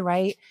ease,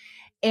 right?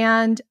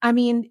 And I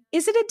mean,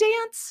 is it a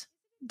dance?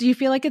 Do you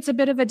feel like it's a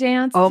bit of a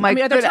dance? Oh my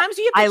God. Are there times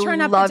you have to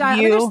turn up the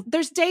dial?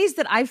 There's days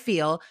that I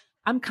feel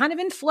I'm kind of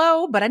in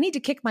flow, but I need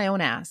to kick my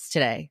own ass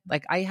today.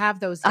 Like I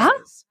have those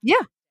days.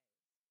 Yeah.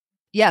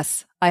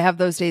 Yes, I have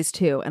those days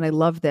too. And I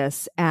love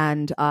this.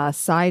 And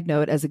side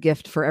note, as a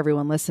gift for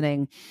everyone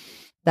listening,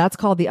 that's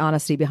called the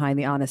honesty behind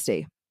the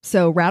honesty.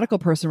 So radical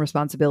person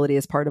responsibility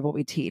is part of what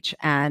we teach.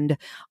 And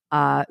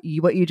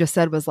what you just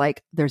said was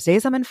like, there's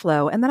days I'm in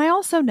flow. And then I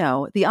also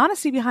know the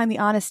honesty behind the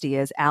honesty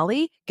is,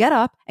 Allie, get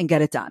up and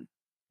get it done.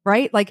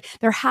 Right? Like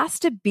there has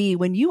to be,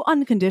 when you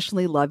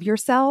unconditionally love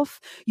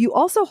yourself, you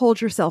also hold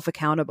yourself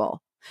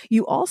accountable.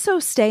 You also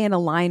stay in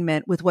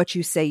alignment with what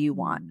you say you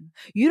want.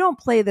 You don't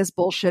play this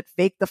bullshit,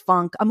 fake the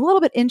funk. I'm a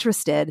little bit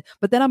interested,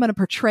 but then I'm going to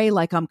portray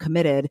like I'm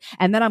committed.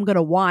 And then I'm going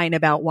to whine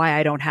about why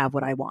I don't have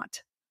what I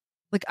want.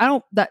 Like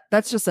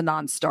that's just a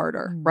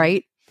non-starter,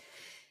 right?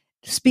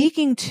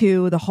 Speaking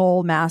to the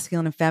whole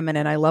masculine and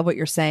feminine, I love what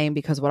you're saying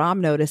because what I'm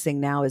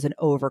noticing now is an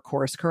over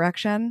course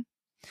correction.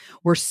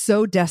 We're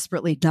so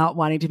desperately not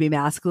wanting to be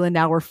masculine.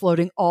 Now we're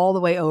floating all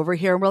the way over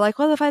here. And we're like,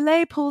 well, if I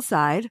lay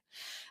poolside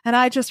and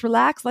I just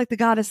relax like the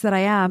goddess that I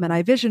am and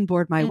I vision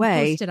board my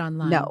way. Post it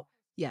online. No.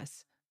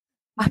 Yes.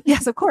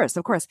 Yes, of course.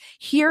 Of course.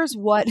 Here's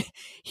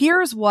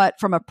what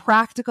from a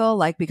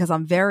practical, because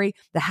the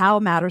how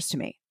matters to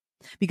me.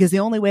 Because the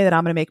only way that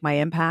I'm going to make my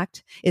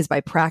impact is by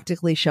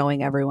practically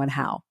showing everyone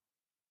how.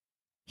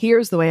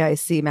 Here's the way I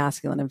see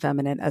masculine and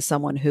feminine as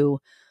someone who,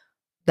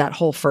 that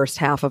whole first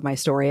half of my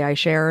story I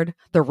shared,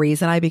 the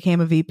reason I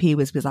became a VP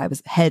was because I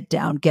was head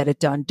down, get it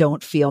done,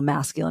 don't feel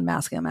masculine.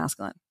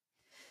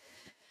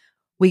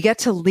 We get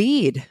to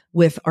lead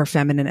with our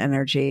feminine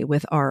energy,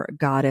 with our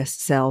goddess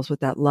selves,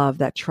 with that love,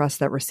 that trust,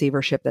 that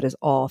receivership that is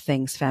all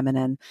things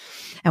feminine.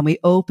 And we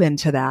open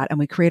to that and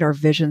we create our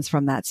visions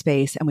from that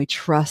space and we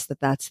trust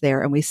that that's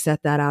there. And we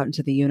set that out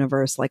into the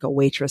universe like a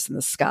waitress in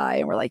the sky.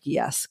 And we're like,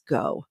 yes,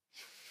 go.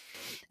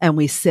 And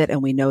we sit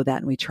and we know that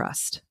and we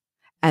trust.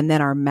 And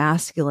then our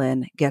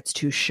masculine gets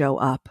to show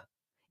up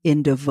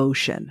in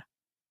devotion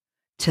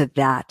to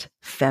that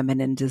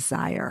feminine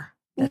desire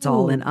that's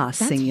all in us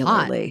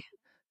singularly. Hot.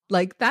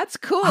 Like, that's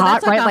cool.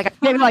 Hot, that's like right?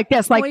 Like maybe like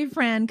this, like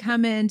boyfriend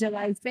come in to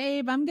like,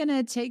 babe, I'm going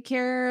to take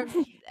care of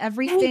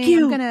everything. Thank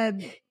you. I'm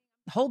going to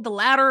hold the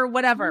ladder or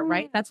whatever.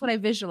 Right. That's what I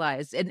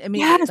visualized. And I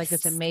mean, yes. it's like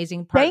this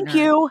amazing partner Thank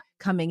you.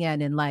 coming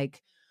in and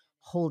like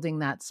holding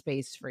that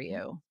space for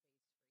you.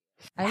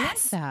 I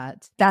love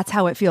that. That's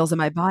how it feels in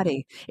my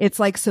body. It's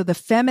like, so the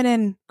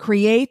feminine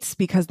creates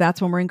because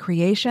that's when we're in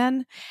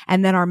creation.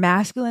 And then our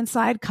masculine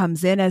side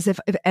comes in as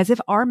if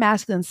our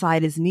masculine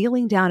side is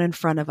kneeling down in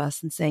front of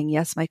us and saying,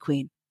 yes, my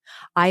queen,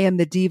 I am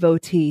the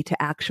devotee to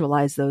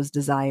actualize those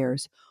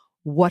desires.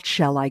 What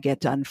shall I get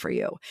done for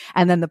you?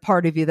 And then the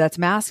part of you that's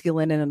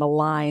masculine in an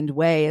aligned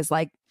way is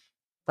like,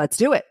 let's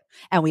do it.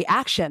 And we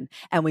action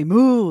and we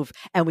move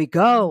and we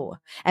go.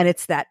 And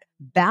it's that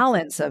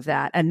balance of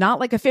that, and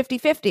not like a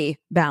 50-50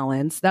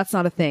 balance. That's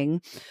not a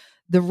thing.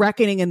 The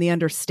reckoning and the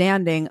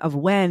understanding of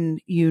when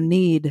you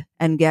need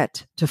and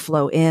get to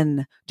flow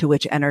in to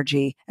which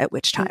energy at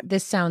which time.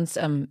 This sounds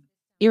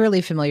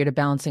eerily familiar to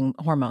balancing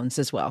hormones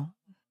as well.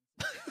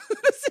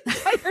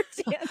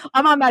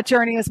 I'm on that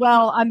journey as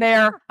well. I'm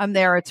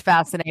there. It's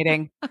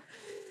fascinating.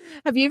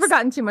 Have you ever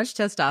gotten too much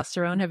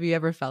testosterone? Have you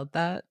ever felt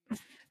that?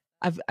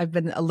 I've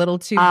been a little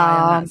too high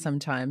on that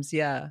sometimes.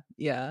 Yeah.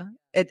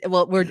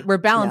 Well, we're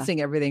balancing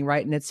everything,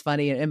 right? And it's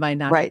funny. And my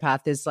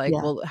naturopath is like,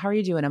 well, how are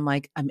you doing? I'm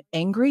like, I'm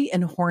angry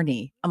and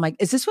horny. I'm like,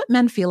 is this what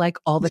men feel like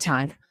all the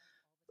time?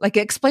 Like,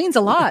 it explains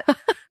a lot.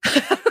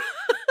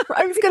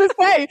 I was going to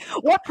say,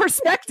 what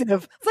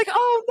perspective? It's like,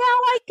 oh, now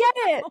I get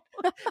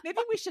it. Maybe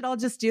we should all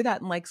just do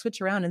that and like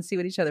switch around and see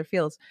what each other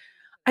feels.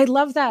 I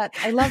love that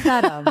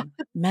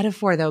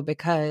metaphor though,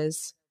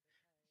 because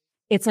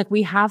it's like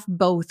we have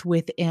both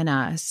within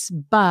us,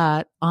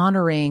 but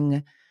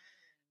honoring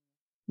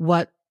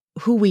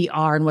who we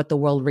are and what the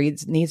world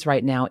needs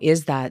right now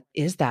is that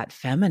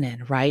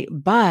feminine, right?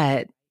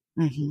 But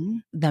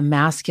the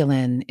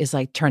masculine is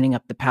like turning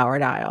up the power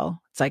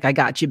dial. It's like, I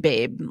got you,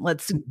 babe.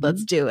 Let's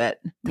do it.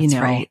 That's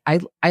right.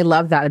 I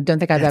love that. I don't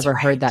think I've ever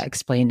heard that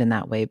explained in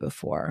that way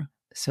before.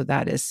 So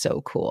that is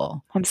so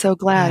cool. I'm so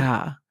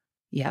glad.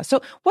 Yeah.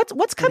 So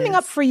what's coming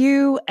up for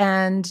you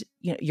and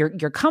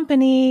your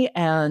company?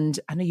 And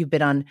I know you've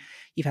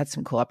had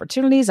some cool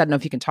opportunities. I don't know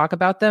if you can talk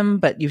about them,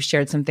 but you've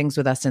shared some things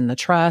with us in the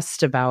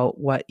trust about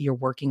what you're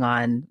working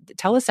on.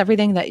 Tell us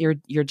everything that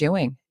you're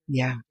doing.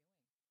 Yeah.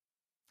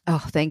 Oh,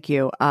 thank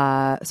you.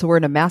 So we're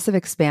in a massive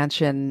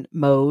expansion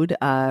mode,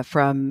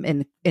 from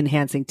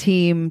enhancing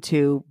team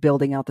to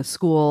building out the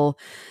school.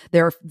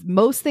 There are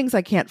most things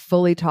I can't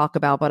fully talk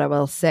about, but I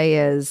will say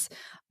is,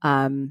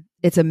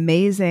 it's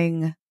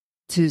amazing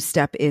to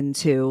step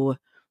into,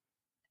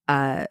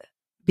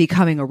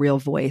 becoming a real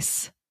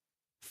voice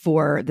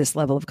for this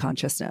level of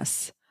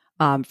consciousness,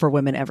 for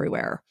women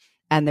everywhere.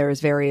 And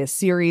there's various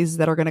series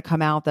that are going to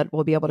come out that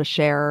we'll be able to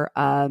share,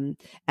 and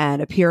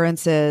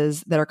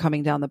appearances that are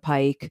coming down the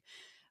pike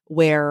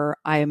where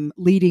I'm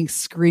leading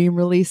scream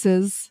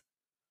releases,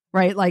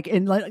 right? Like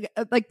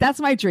that's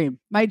my dream.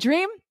 My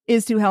dream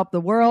is to help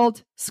the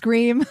world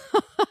scream.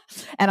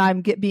 And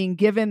I'm being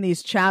given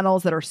these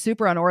channels that are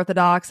super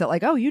unorthodox that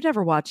like, oh, you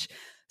never watch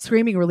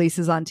screaming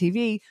releases on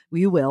TV. Well,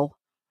 you will.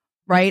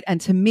 Right. And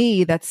to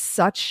me, that's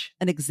such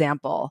an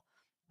example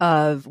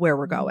of where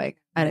we're going.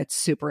 And it's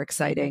super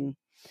exciting.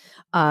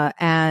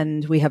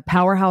 And we have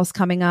Powerhouse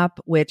coming up,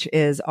 which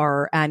is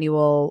our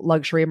annual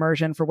luxury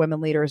immersion for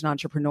women leaders and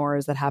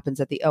entrepreneurs that happens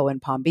at the O in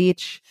Palm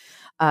Beach.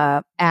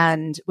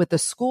 And with the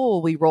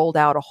school, we rolled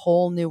out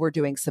we're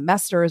doing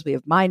semesters. We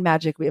have mind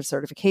magic. We have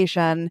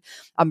certification.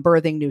 I'm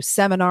birthing new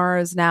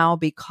seminars now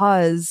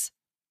because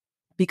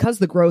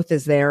the growth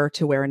is there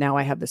to where now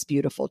I have this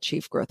beautiful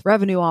chief growth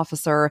revenue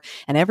officer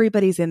and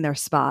everybody's in their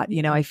spot.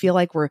 I feel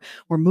like we're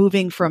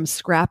moving from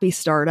scrappy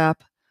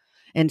startup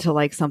into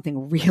like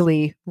something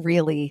really,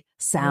 really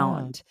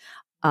sound.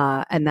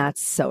 And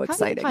that's so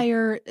exciting. How do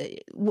you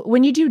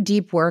when you do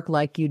deep work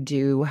like you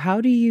do,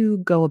 how do you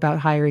go about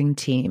hiring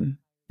team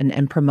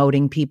and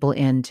promoting people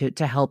in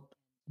to help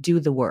do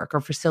the work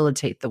or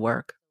facilitate the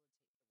work?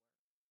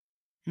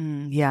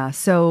 Yeah.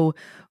 So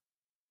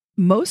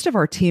most of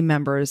our team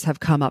members have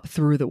come up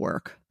through the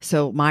work.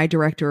 So my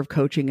director of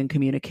coaching and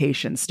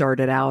communication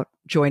started out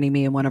joining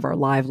me in one of our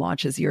live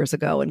launches years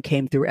ago and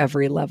came through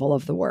every level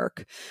of the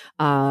work.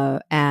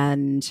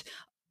 And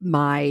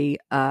my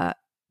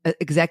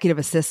executive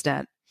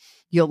assistant,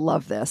 you'll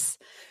love this.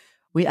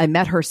 I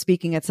met her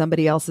speaking at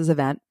somebody else's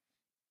event.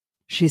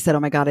 She said, oh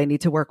my God, I need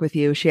to work with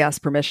you. She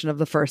asked permission of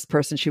the first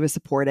person she was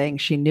supporting.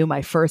 She knew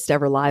my first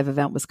ever live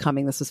event was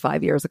coming. This was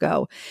 5 years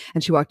ago.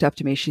 And she walked up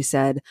to me. She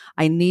said,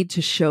 I need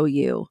to show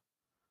you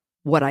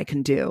what I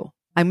can do.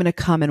 I'm going to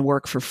come and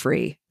work for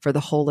free for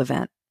the whole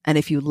event. And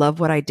if you love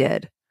what I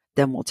did,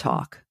 then we'll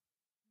talk.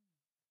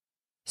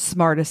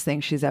 Smartest thing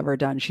she's ever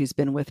done. She's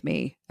been with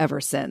me ever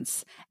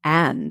since.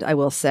 And I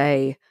will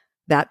say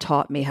that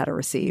taught me how to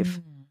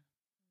receive.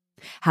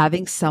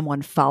 Having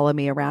someone follow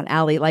me around.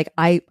 Allie, like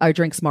I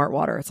drink smart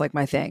water. It's like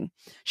my thing.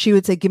 She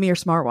would say, give me your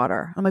smart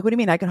water. I'm like, what do you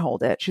mean I can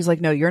hold it? She's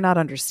like, no, you're not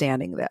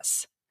understanding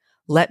this.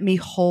 Let me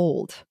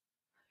hold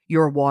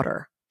your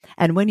water.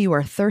 And when you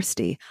are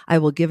thirsty, I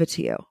will give it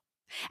to you.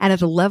 And at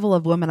the level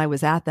of woman I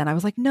was at then, I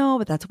was like, no,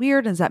 but that's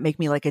weird. Does that make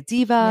me like a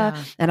diva?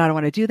 Yeah. And I don't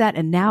want to do that.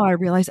 And now I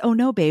realize, oh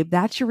no, babe,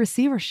 that's your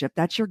receivership.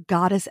 That's your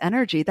goddess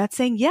energy. That's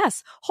saying,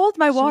 yes, hold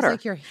my water.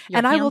 Like your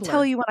and handler. I will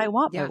tell you when I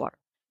want my water.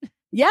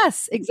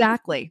 Yes,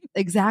 exactly.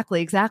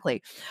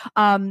 Exactly.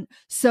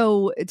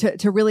 So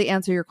to really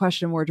answer your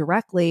question more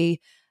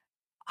directly,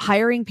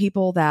 hiring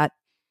people that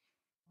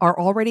are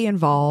already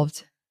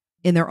involved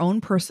in their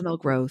own personal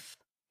growth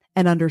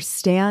and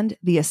understand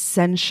the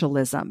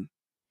essentialism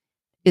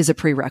is a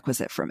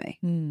prerequisite for me.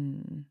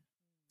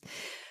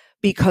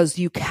 Because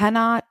you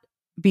cannot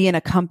be in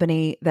a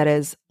company that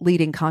is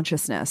leading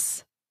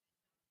consciousness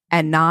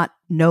and not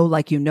know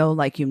like you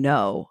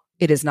know,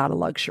 it is not a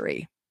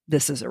luxury.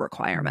 This is a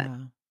requirement.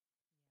 Wow.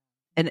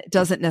 And it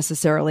doesn't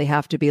necessarily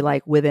have to be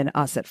like within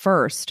us at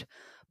first,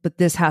 but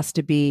this has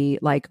to be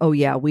like, oh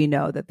yeah, we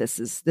know that this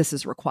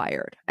is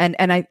required. And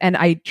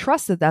I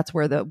trust that that's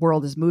where the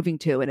world is moving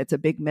to. And it's a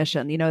big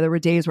mission. You know, there were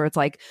days where it's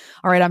like,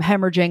 all right, I'm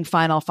hemorrhaging.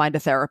 Fine. I'll find a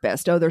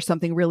therapist. Oh, there's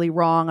something really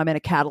wrong. I'm in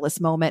a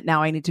catalyst moment.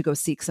 Now I need to go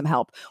seek some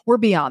help. We're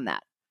beyond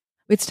that.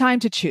 It's time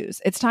to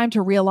choose. It's time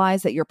to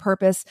realize that your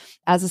purpose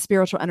as a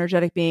spiritual,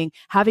 energetic being,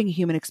 having a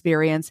human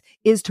experience,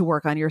 is to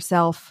work on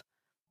yourself.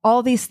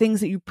 All these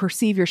things that you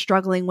perceive you're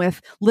struggling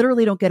with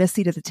literally don't get a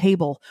seat at the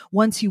table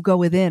once you go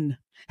within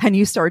and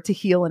you start to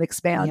heal and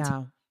expand.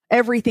 Yeah.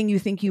 Everything you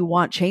think you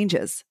want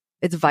changes.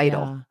 It's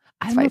vital. Yeah.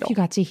 I don't know if you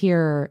got to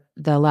hear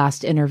the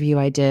last interview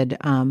I did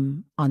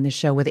on the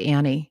show with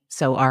Annie.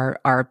 So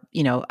our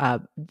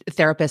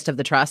therapist of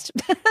the trust.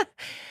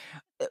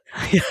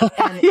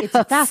 And it's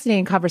a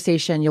fascinating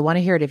conversation. You'll want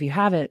to hear it if you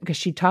haven't, because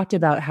she talked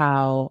about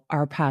how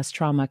our past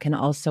trauma can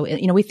also,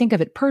 we think of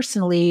it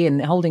personally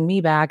and holding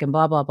me back and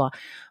blah, blah, blah,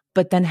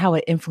 but then how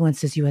it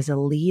influences you as a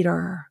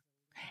leader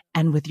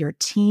and with your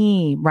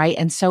team, right?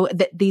 And so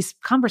these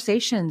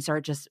conversations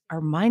are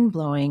mind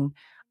blowing.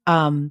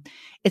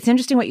 It's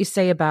interesting what you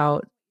say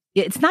about,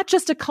 it's not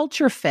just a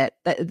culture fit.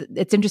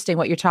 It's interesting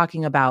what you're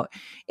talking about.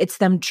 It's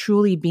them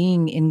truly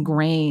being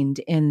ingrained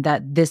in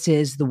that this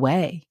is the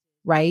way,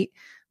 right?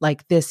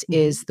 Like this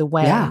is the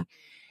way. Yeah.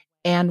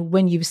 And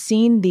when you've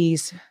seen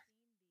these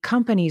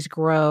companies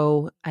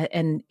grow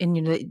and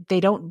they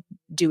don't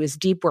do as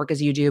deep work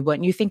as you do, but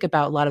when you think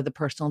about a lot of the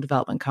personal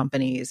development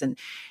companies and,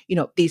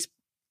 these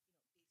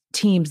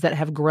teams that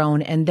have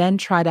grown and then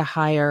try to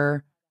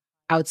hire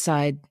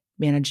outside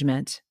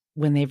management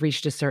when they've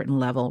reached a certain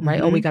level, right?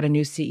 Oh, we got a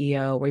new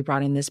CEO, we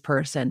brought in this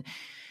person.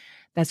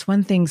 That's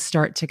when things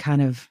start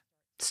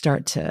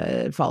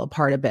to fall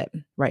apart a bit,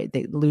 right?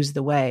 They lose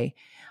the way.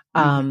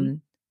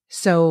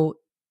 So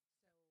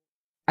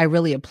I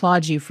really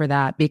applaud you for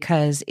that,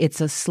 because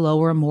it's a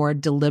slower, more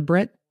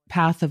deliberate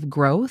path of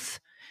growth,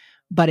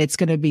 but it's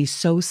going to be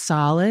so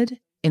solid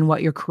in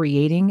what you're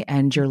creating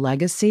and your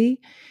legacy.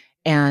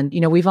 And,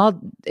 we've all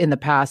in the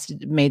past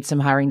made some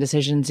hiring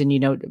decisions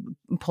and,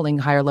 pulling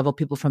higher level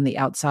people from the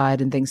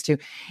outside and things too.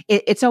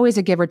 It's always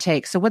a give or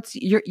take. So what's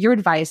your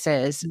advice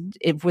is,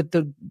 if with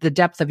the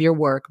depth of your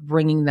work,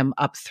 bringing them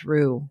up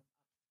through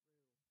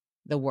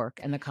the work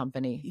and the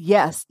company?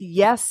 Yes.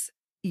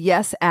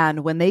 And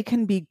when they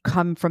can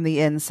come from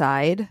the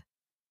inside,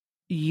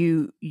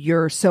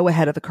 you're so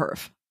ahead of the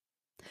curve.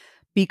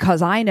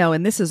 Because I know,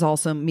 and this is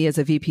also me as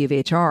a VP of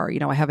HR,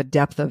 I have a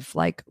depth of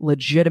like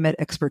legitimate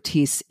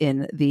expertise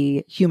in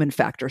the human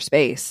factor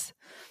space.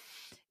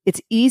 It's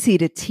easy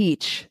to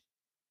teach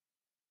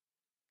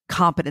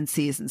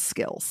competencies and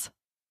skills.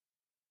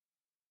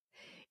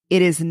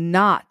 It is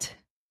not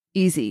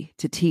easy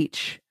to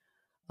teach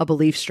a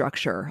belief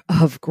structure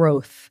of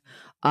growth,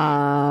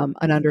 an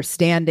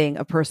understanding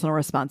of personal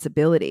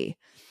responsibility.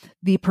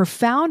 The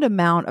profound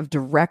amount of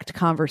direct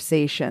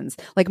conversations,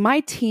 like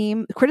my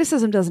team,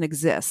 criticism doesn't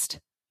exist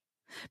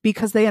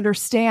because they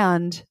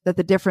understand that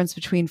the difference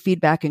between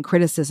feedback and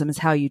criticism is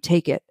how you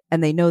take it.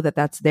 And they know that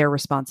that's their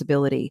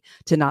responsibility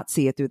to not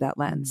see it through that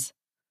lens.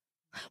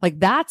 Like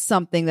that's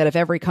something that if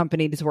every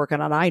company is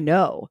working on, I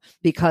know,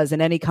 because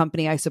in any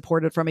company I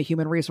supported from a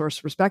human resource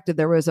perspective,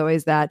 there was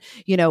always that,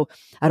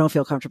 I don't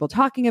feel comfortable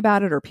talking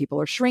about it, or people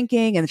are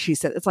shrinking. And she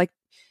said, it's like,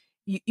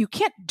 you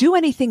can't do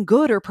anything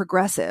good or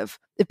progressive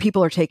if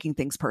people are taking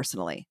things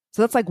personally.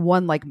 So that's like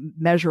one like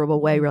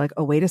measurable way. We're like,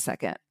 oh, wait a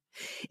second.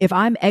 If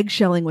I'm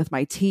eggshelling with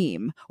my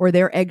team or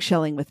they're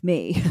eggshelling with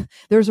me,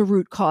 there's a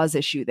root cause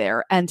issue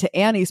there. And to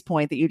Annie's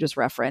point that you just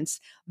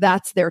referenced,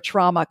 that's their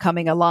trauma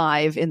coming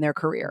alive in their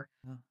career,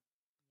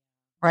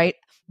 right?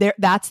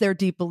 That's their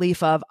deep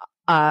belief of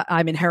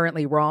I'm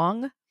inherently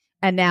wrong.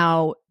 And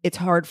now it's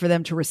hard for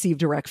them to receive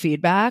direct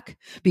feedback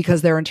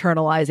because they're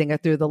internalizing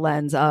it through the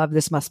lens of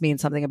this must mean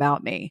something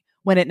about me,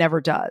 when it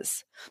never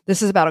does.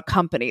 This is about a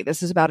company.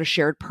 This is about a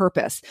shared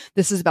purpose.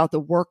 This is about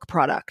the work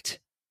product.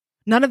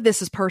 None of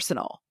this is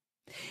personal.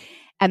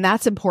 And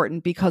that's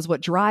important because what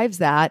drives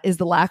that is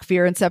the lack,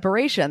 fear, and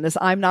separation. This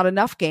I'm not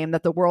enough game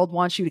that the world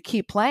wants you to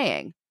keep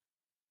playing.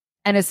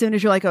 And as soon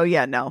as you're like, oh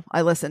yeah, no,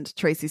 I listened.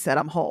 Tracy said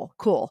I'm whole.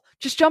 Cool.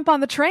 Just jump on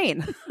the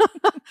train.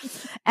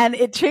 And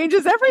it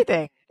changes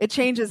everything. It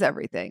changes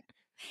everything.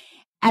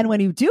 And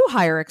when you do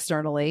hire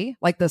externally,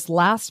 like this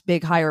last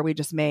big hire we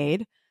just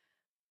made,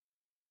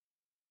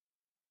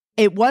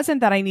 it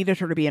wasn't that I needed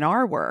her to be in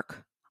our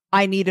work.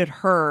 I needed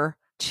her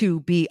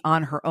to be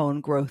on her own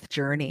growth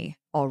journey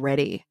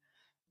already,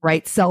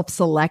 right?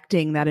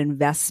 Self-selecting that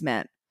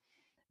investment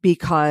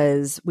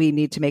because we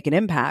need to make an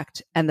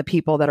impact. And the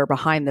people that are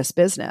behind this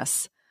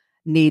business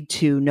need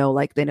to know,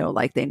 like they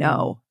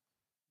know,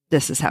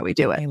 this is how we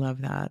do it. I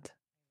love that.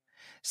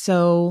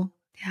 So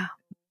yeah,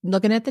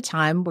 looking at the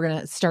time, we're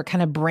going to start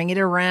kind of bring it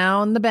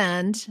around the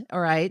bend. All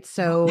right.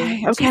 So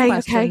two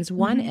questions.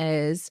 One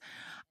is,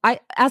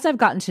 as I've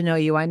gotten to know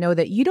you, I know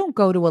that you don't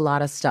go to a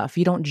lot of stuff.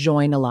 You don't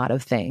join a lot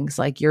of things.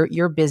 Like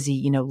you're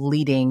busy,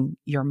 leading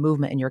your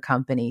movement in your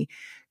company.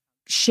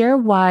 Share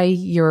why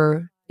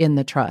you're in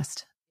the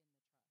trust.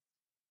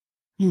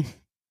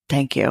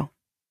 Thank you.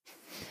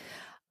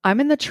 I'm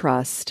in the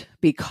trust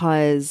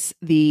because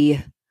the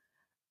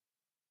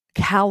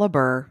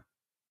caliber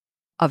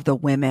of the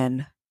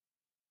women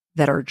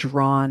that are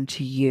drawn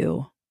to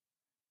you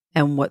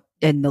and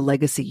the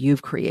legacy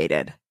you've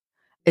created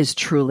is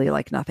truly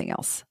like nothing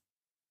else.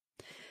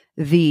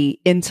 The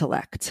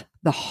intellect,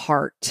 the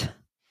heart,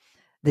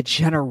 the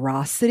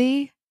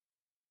generosity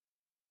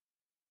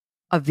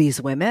of these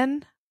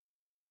women,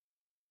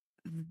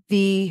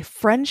 the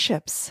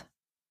friendships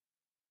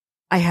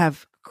I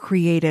have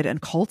created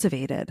and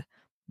cultivated,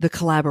 the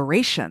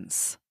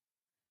collaborations.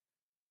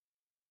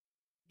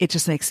 It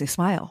just makes me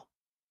smile.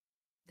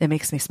 It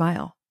makes me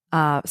smile.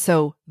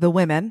 So the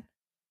women,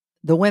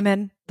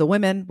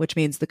 which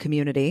means the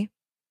community.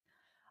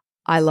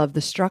 I love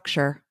the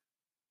structure.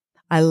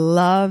 I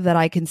love that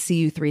I can see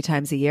you 3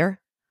 times a year.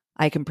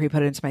 I can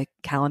pre-put it into my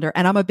calendar,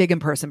 and I'm a big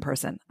in-person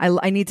person.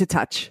 I need to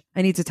touch.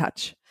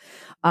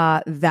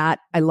 That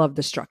I love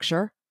the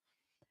structure.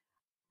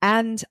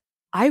 And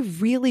I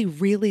really,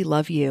 really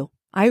love you.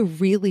 I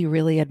really,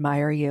 really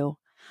admire you.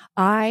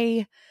 When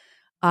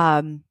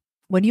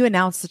you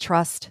announced the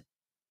trust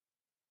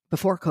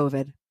before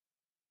COVID,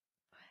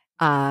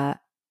 and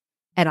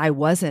I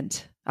was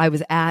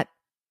at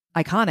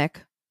Iconic,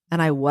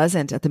 and I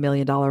wasn't at the $1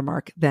 million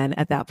mark then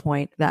at that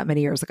point, that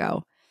many years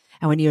ago.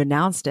 And when you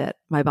announced it,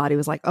 my body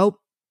was like, oh,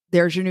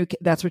 there's your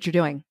that's what you're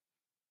doing.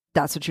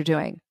 That's what you're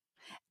doing.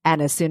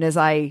 And as soon as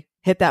I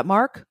hit that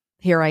mark,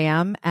 here I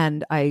am.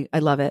 And I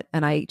love it.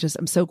 And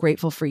I'm so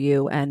grateful for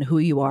you and who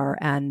you are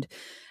and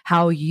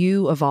how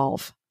you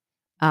evolve.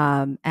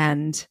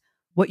 And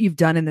what you've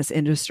done in this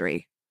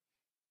industry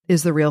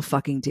is the real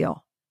fucking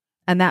deal.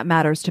 And that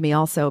matters to me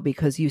also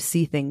because you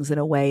see things in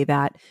a way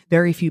that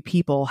very few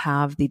people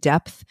have the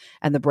depth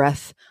and the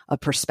breadth of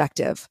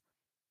perspective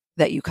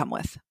that you come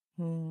with.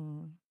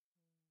 Whew,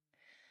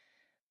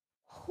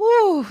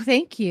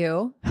 thank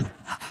you.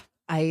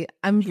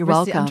 You're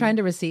welcome. I'm trying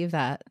to receive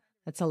that.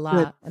 That's a lot.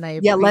 Good. And I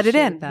appreciate let it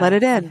in. That. Let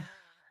it in.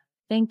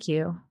 Thank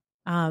you.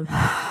 You're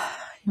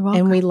welcome.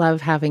 And we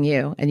love having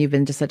you. And you've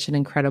been just such an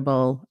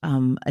incredible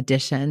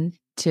addition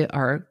to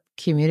our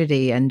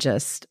community. And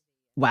just,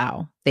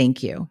 wow,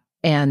 thank you.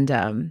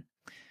 And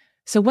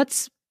so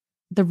what's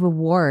the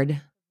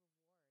reward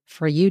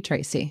for you,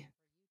 Tracy?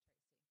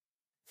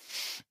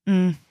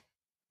 The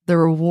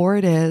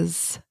reward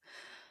is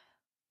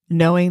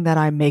knowing that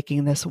I'm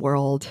making this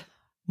world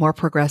more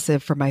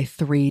progressive for my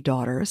 3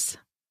 daughters.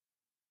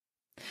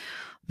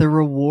 The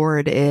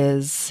reward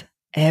is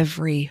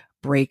every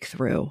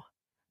breakthrough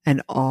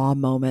and awe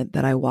moment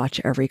that I watch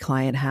every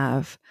client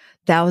have,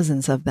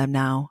 thousands of them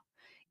now.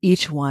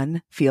 Each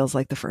one feels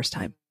like the first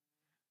time.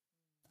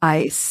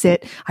 I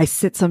sit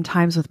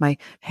sometimes with my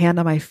hand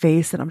on my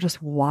face and I'm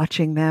just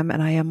watching them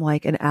and I am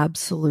like in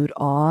absolute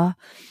awe.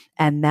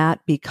 And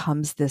that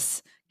becomes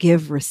this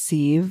give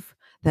receive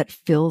that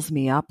fills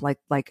me up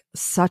like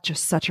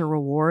such a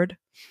reward.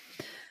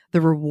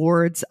 The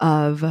rewards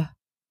of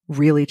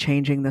really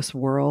changing this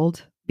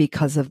world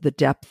because of the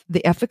depth,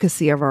 the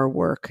efficacy of our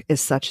work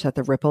is such that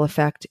the ripple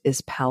effect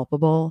is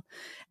palpable.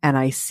 And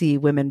I see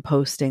women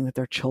posting that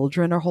their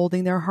children are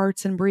holding their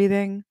hearts and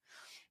breathing.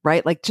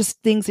 Right? Like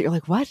just things that you're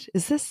like, what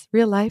is this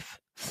real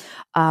life?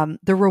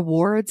 The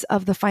rewards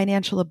of the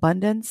financial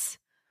abundance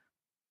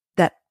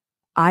that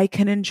I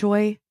can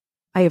enjoy.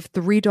 I have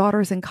 3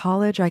 daughters in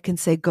college. I can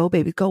say, go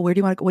baby, go. Where do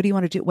you want to go? What do you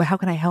want to do? How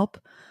can I help?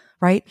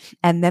 Right?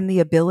 And then the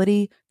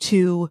ability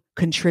to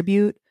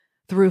contribute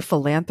through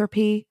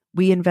philanthropy.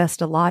 We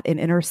invest a lot in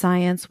inner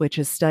science, which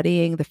is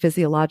studying the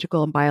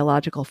physiological and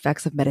biological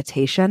effects of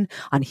meditation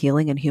on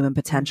healing and human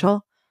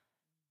potential.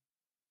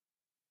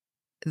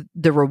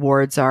 The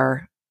rewards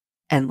are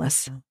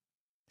endless.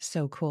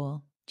 So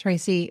cool.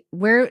 Tracy,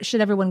 where should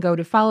everyone go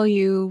to follow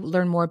you,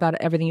 learn more about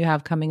everything you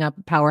have coming up,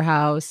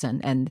 Powerhouse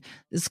and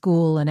the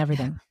school and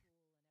everything?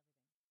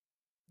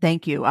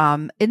 Thank you.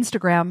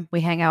 Instagram,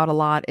 we hang out a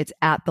lot. It's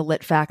at the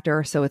Litt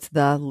Factor. So it's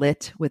the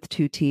Litt with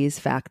 2 T's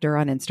Factor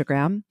on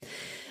Instagram.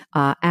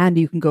 And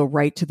you can go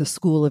right to the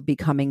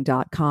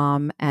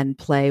schoolofbecoming.com and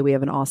play. We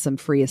have an awesome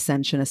free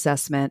ascension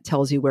assessment,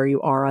 tells you where you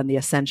are on the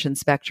ascension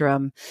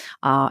spectrum.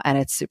 And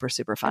it's super,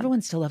 super fun.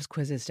 Everyone still loves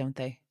quizzes, don't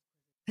they?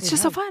 It's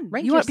just so fun.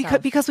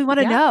 Because we want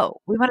to Yeah.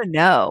 know. We want to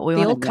know.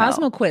 The old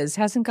Cosmo quiz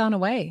hasn't gone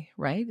away,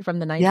 right? From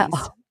the 90s. Yeah.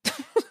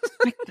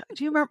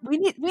 Do you remember? We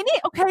need,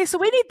 okay, so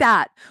we need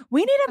that.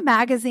 We need a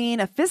magazine,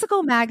 a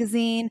physical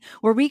magazine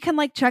where we can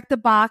like check the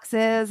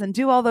boxes and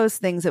do all those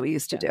things that we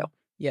used to do.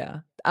 Yeah.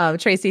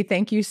 Tracy,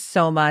 thank you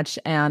so much.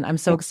 And I'm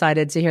so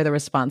excited to hear the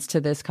response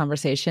to this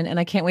conversation. And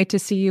I can't wait to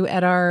see you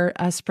at our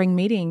spring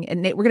meeting.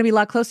 And we're going to be a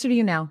lot closer to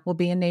you now. We'll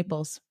be in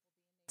Naples.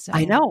 So.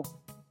 I know.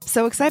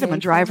 So excited. I'm going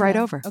to drive right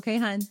over. Okay,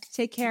 hon.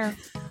 Take care.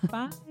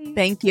 Bye.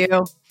 Thank you.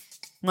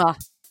 Oh,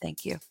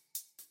 thank you.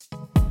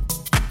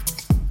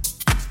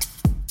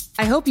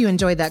 I hope you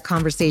enjoyed that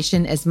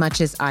conversation as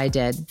much as I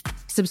did.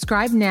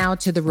 Subscribe now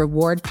to the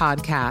Reward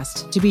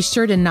Podcast to be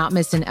sure to not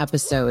miss an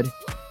episode.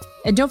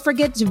 And don't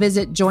forget to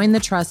visit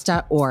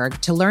jointhetrust.org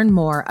to learn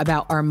more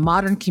about our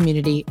modern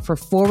community for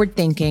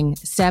forward-thinking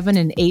 7-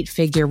 and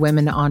 8-figure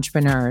women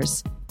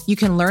entrepreneurs. You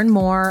can learn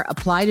more,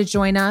 apply to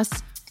join us,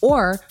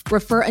 or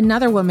refer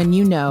another woman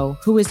you know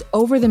who is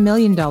over the $1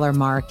 million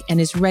mark and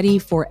is ready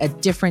for a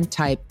different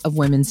type of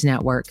women's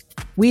network.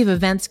 We have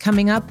events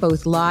coming up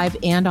both live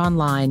and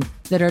online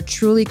that are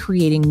truly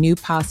creating new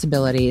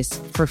possibilities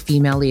for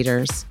female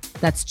leaders.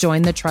 That's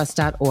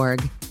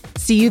jointhetrust.org.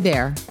 See you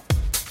there.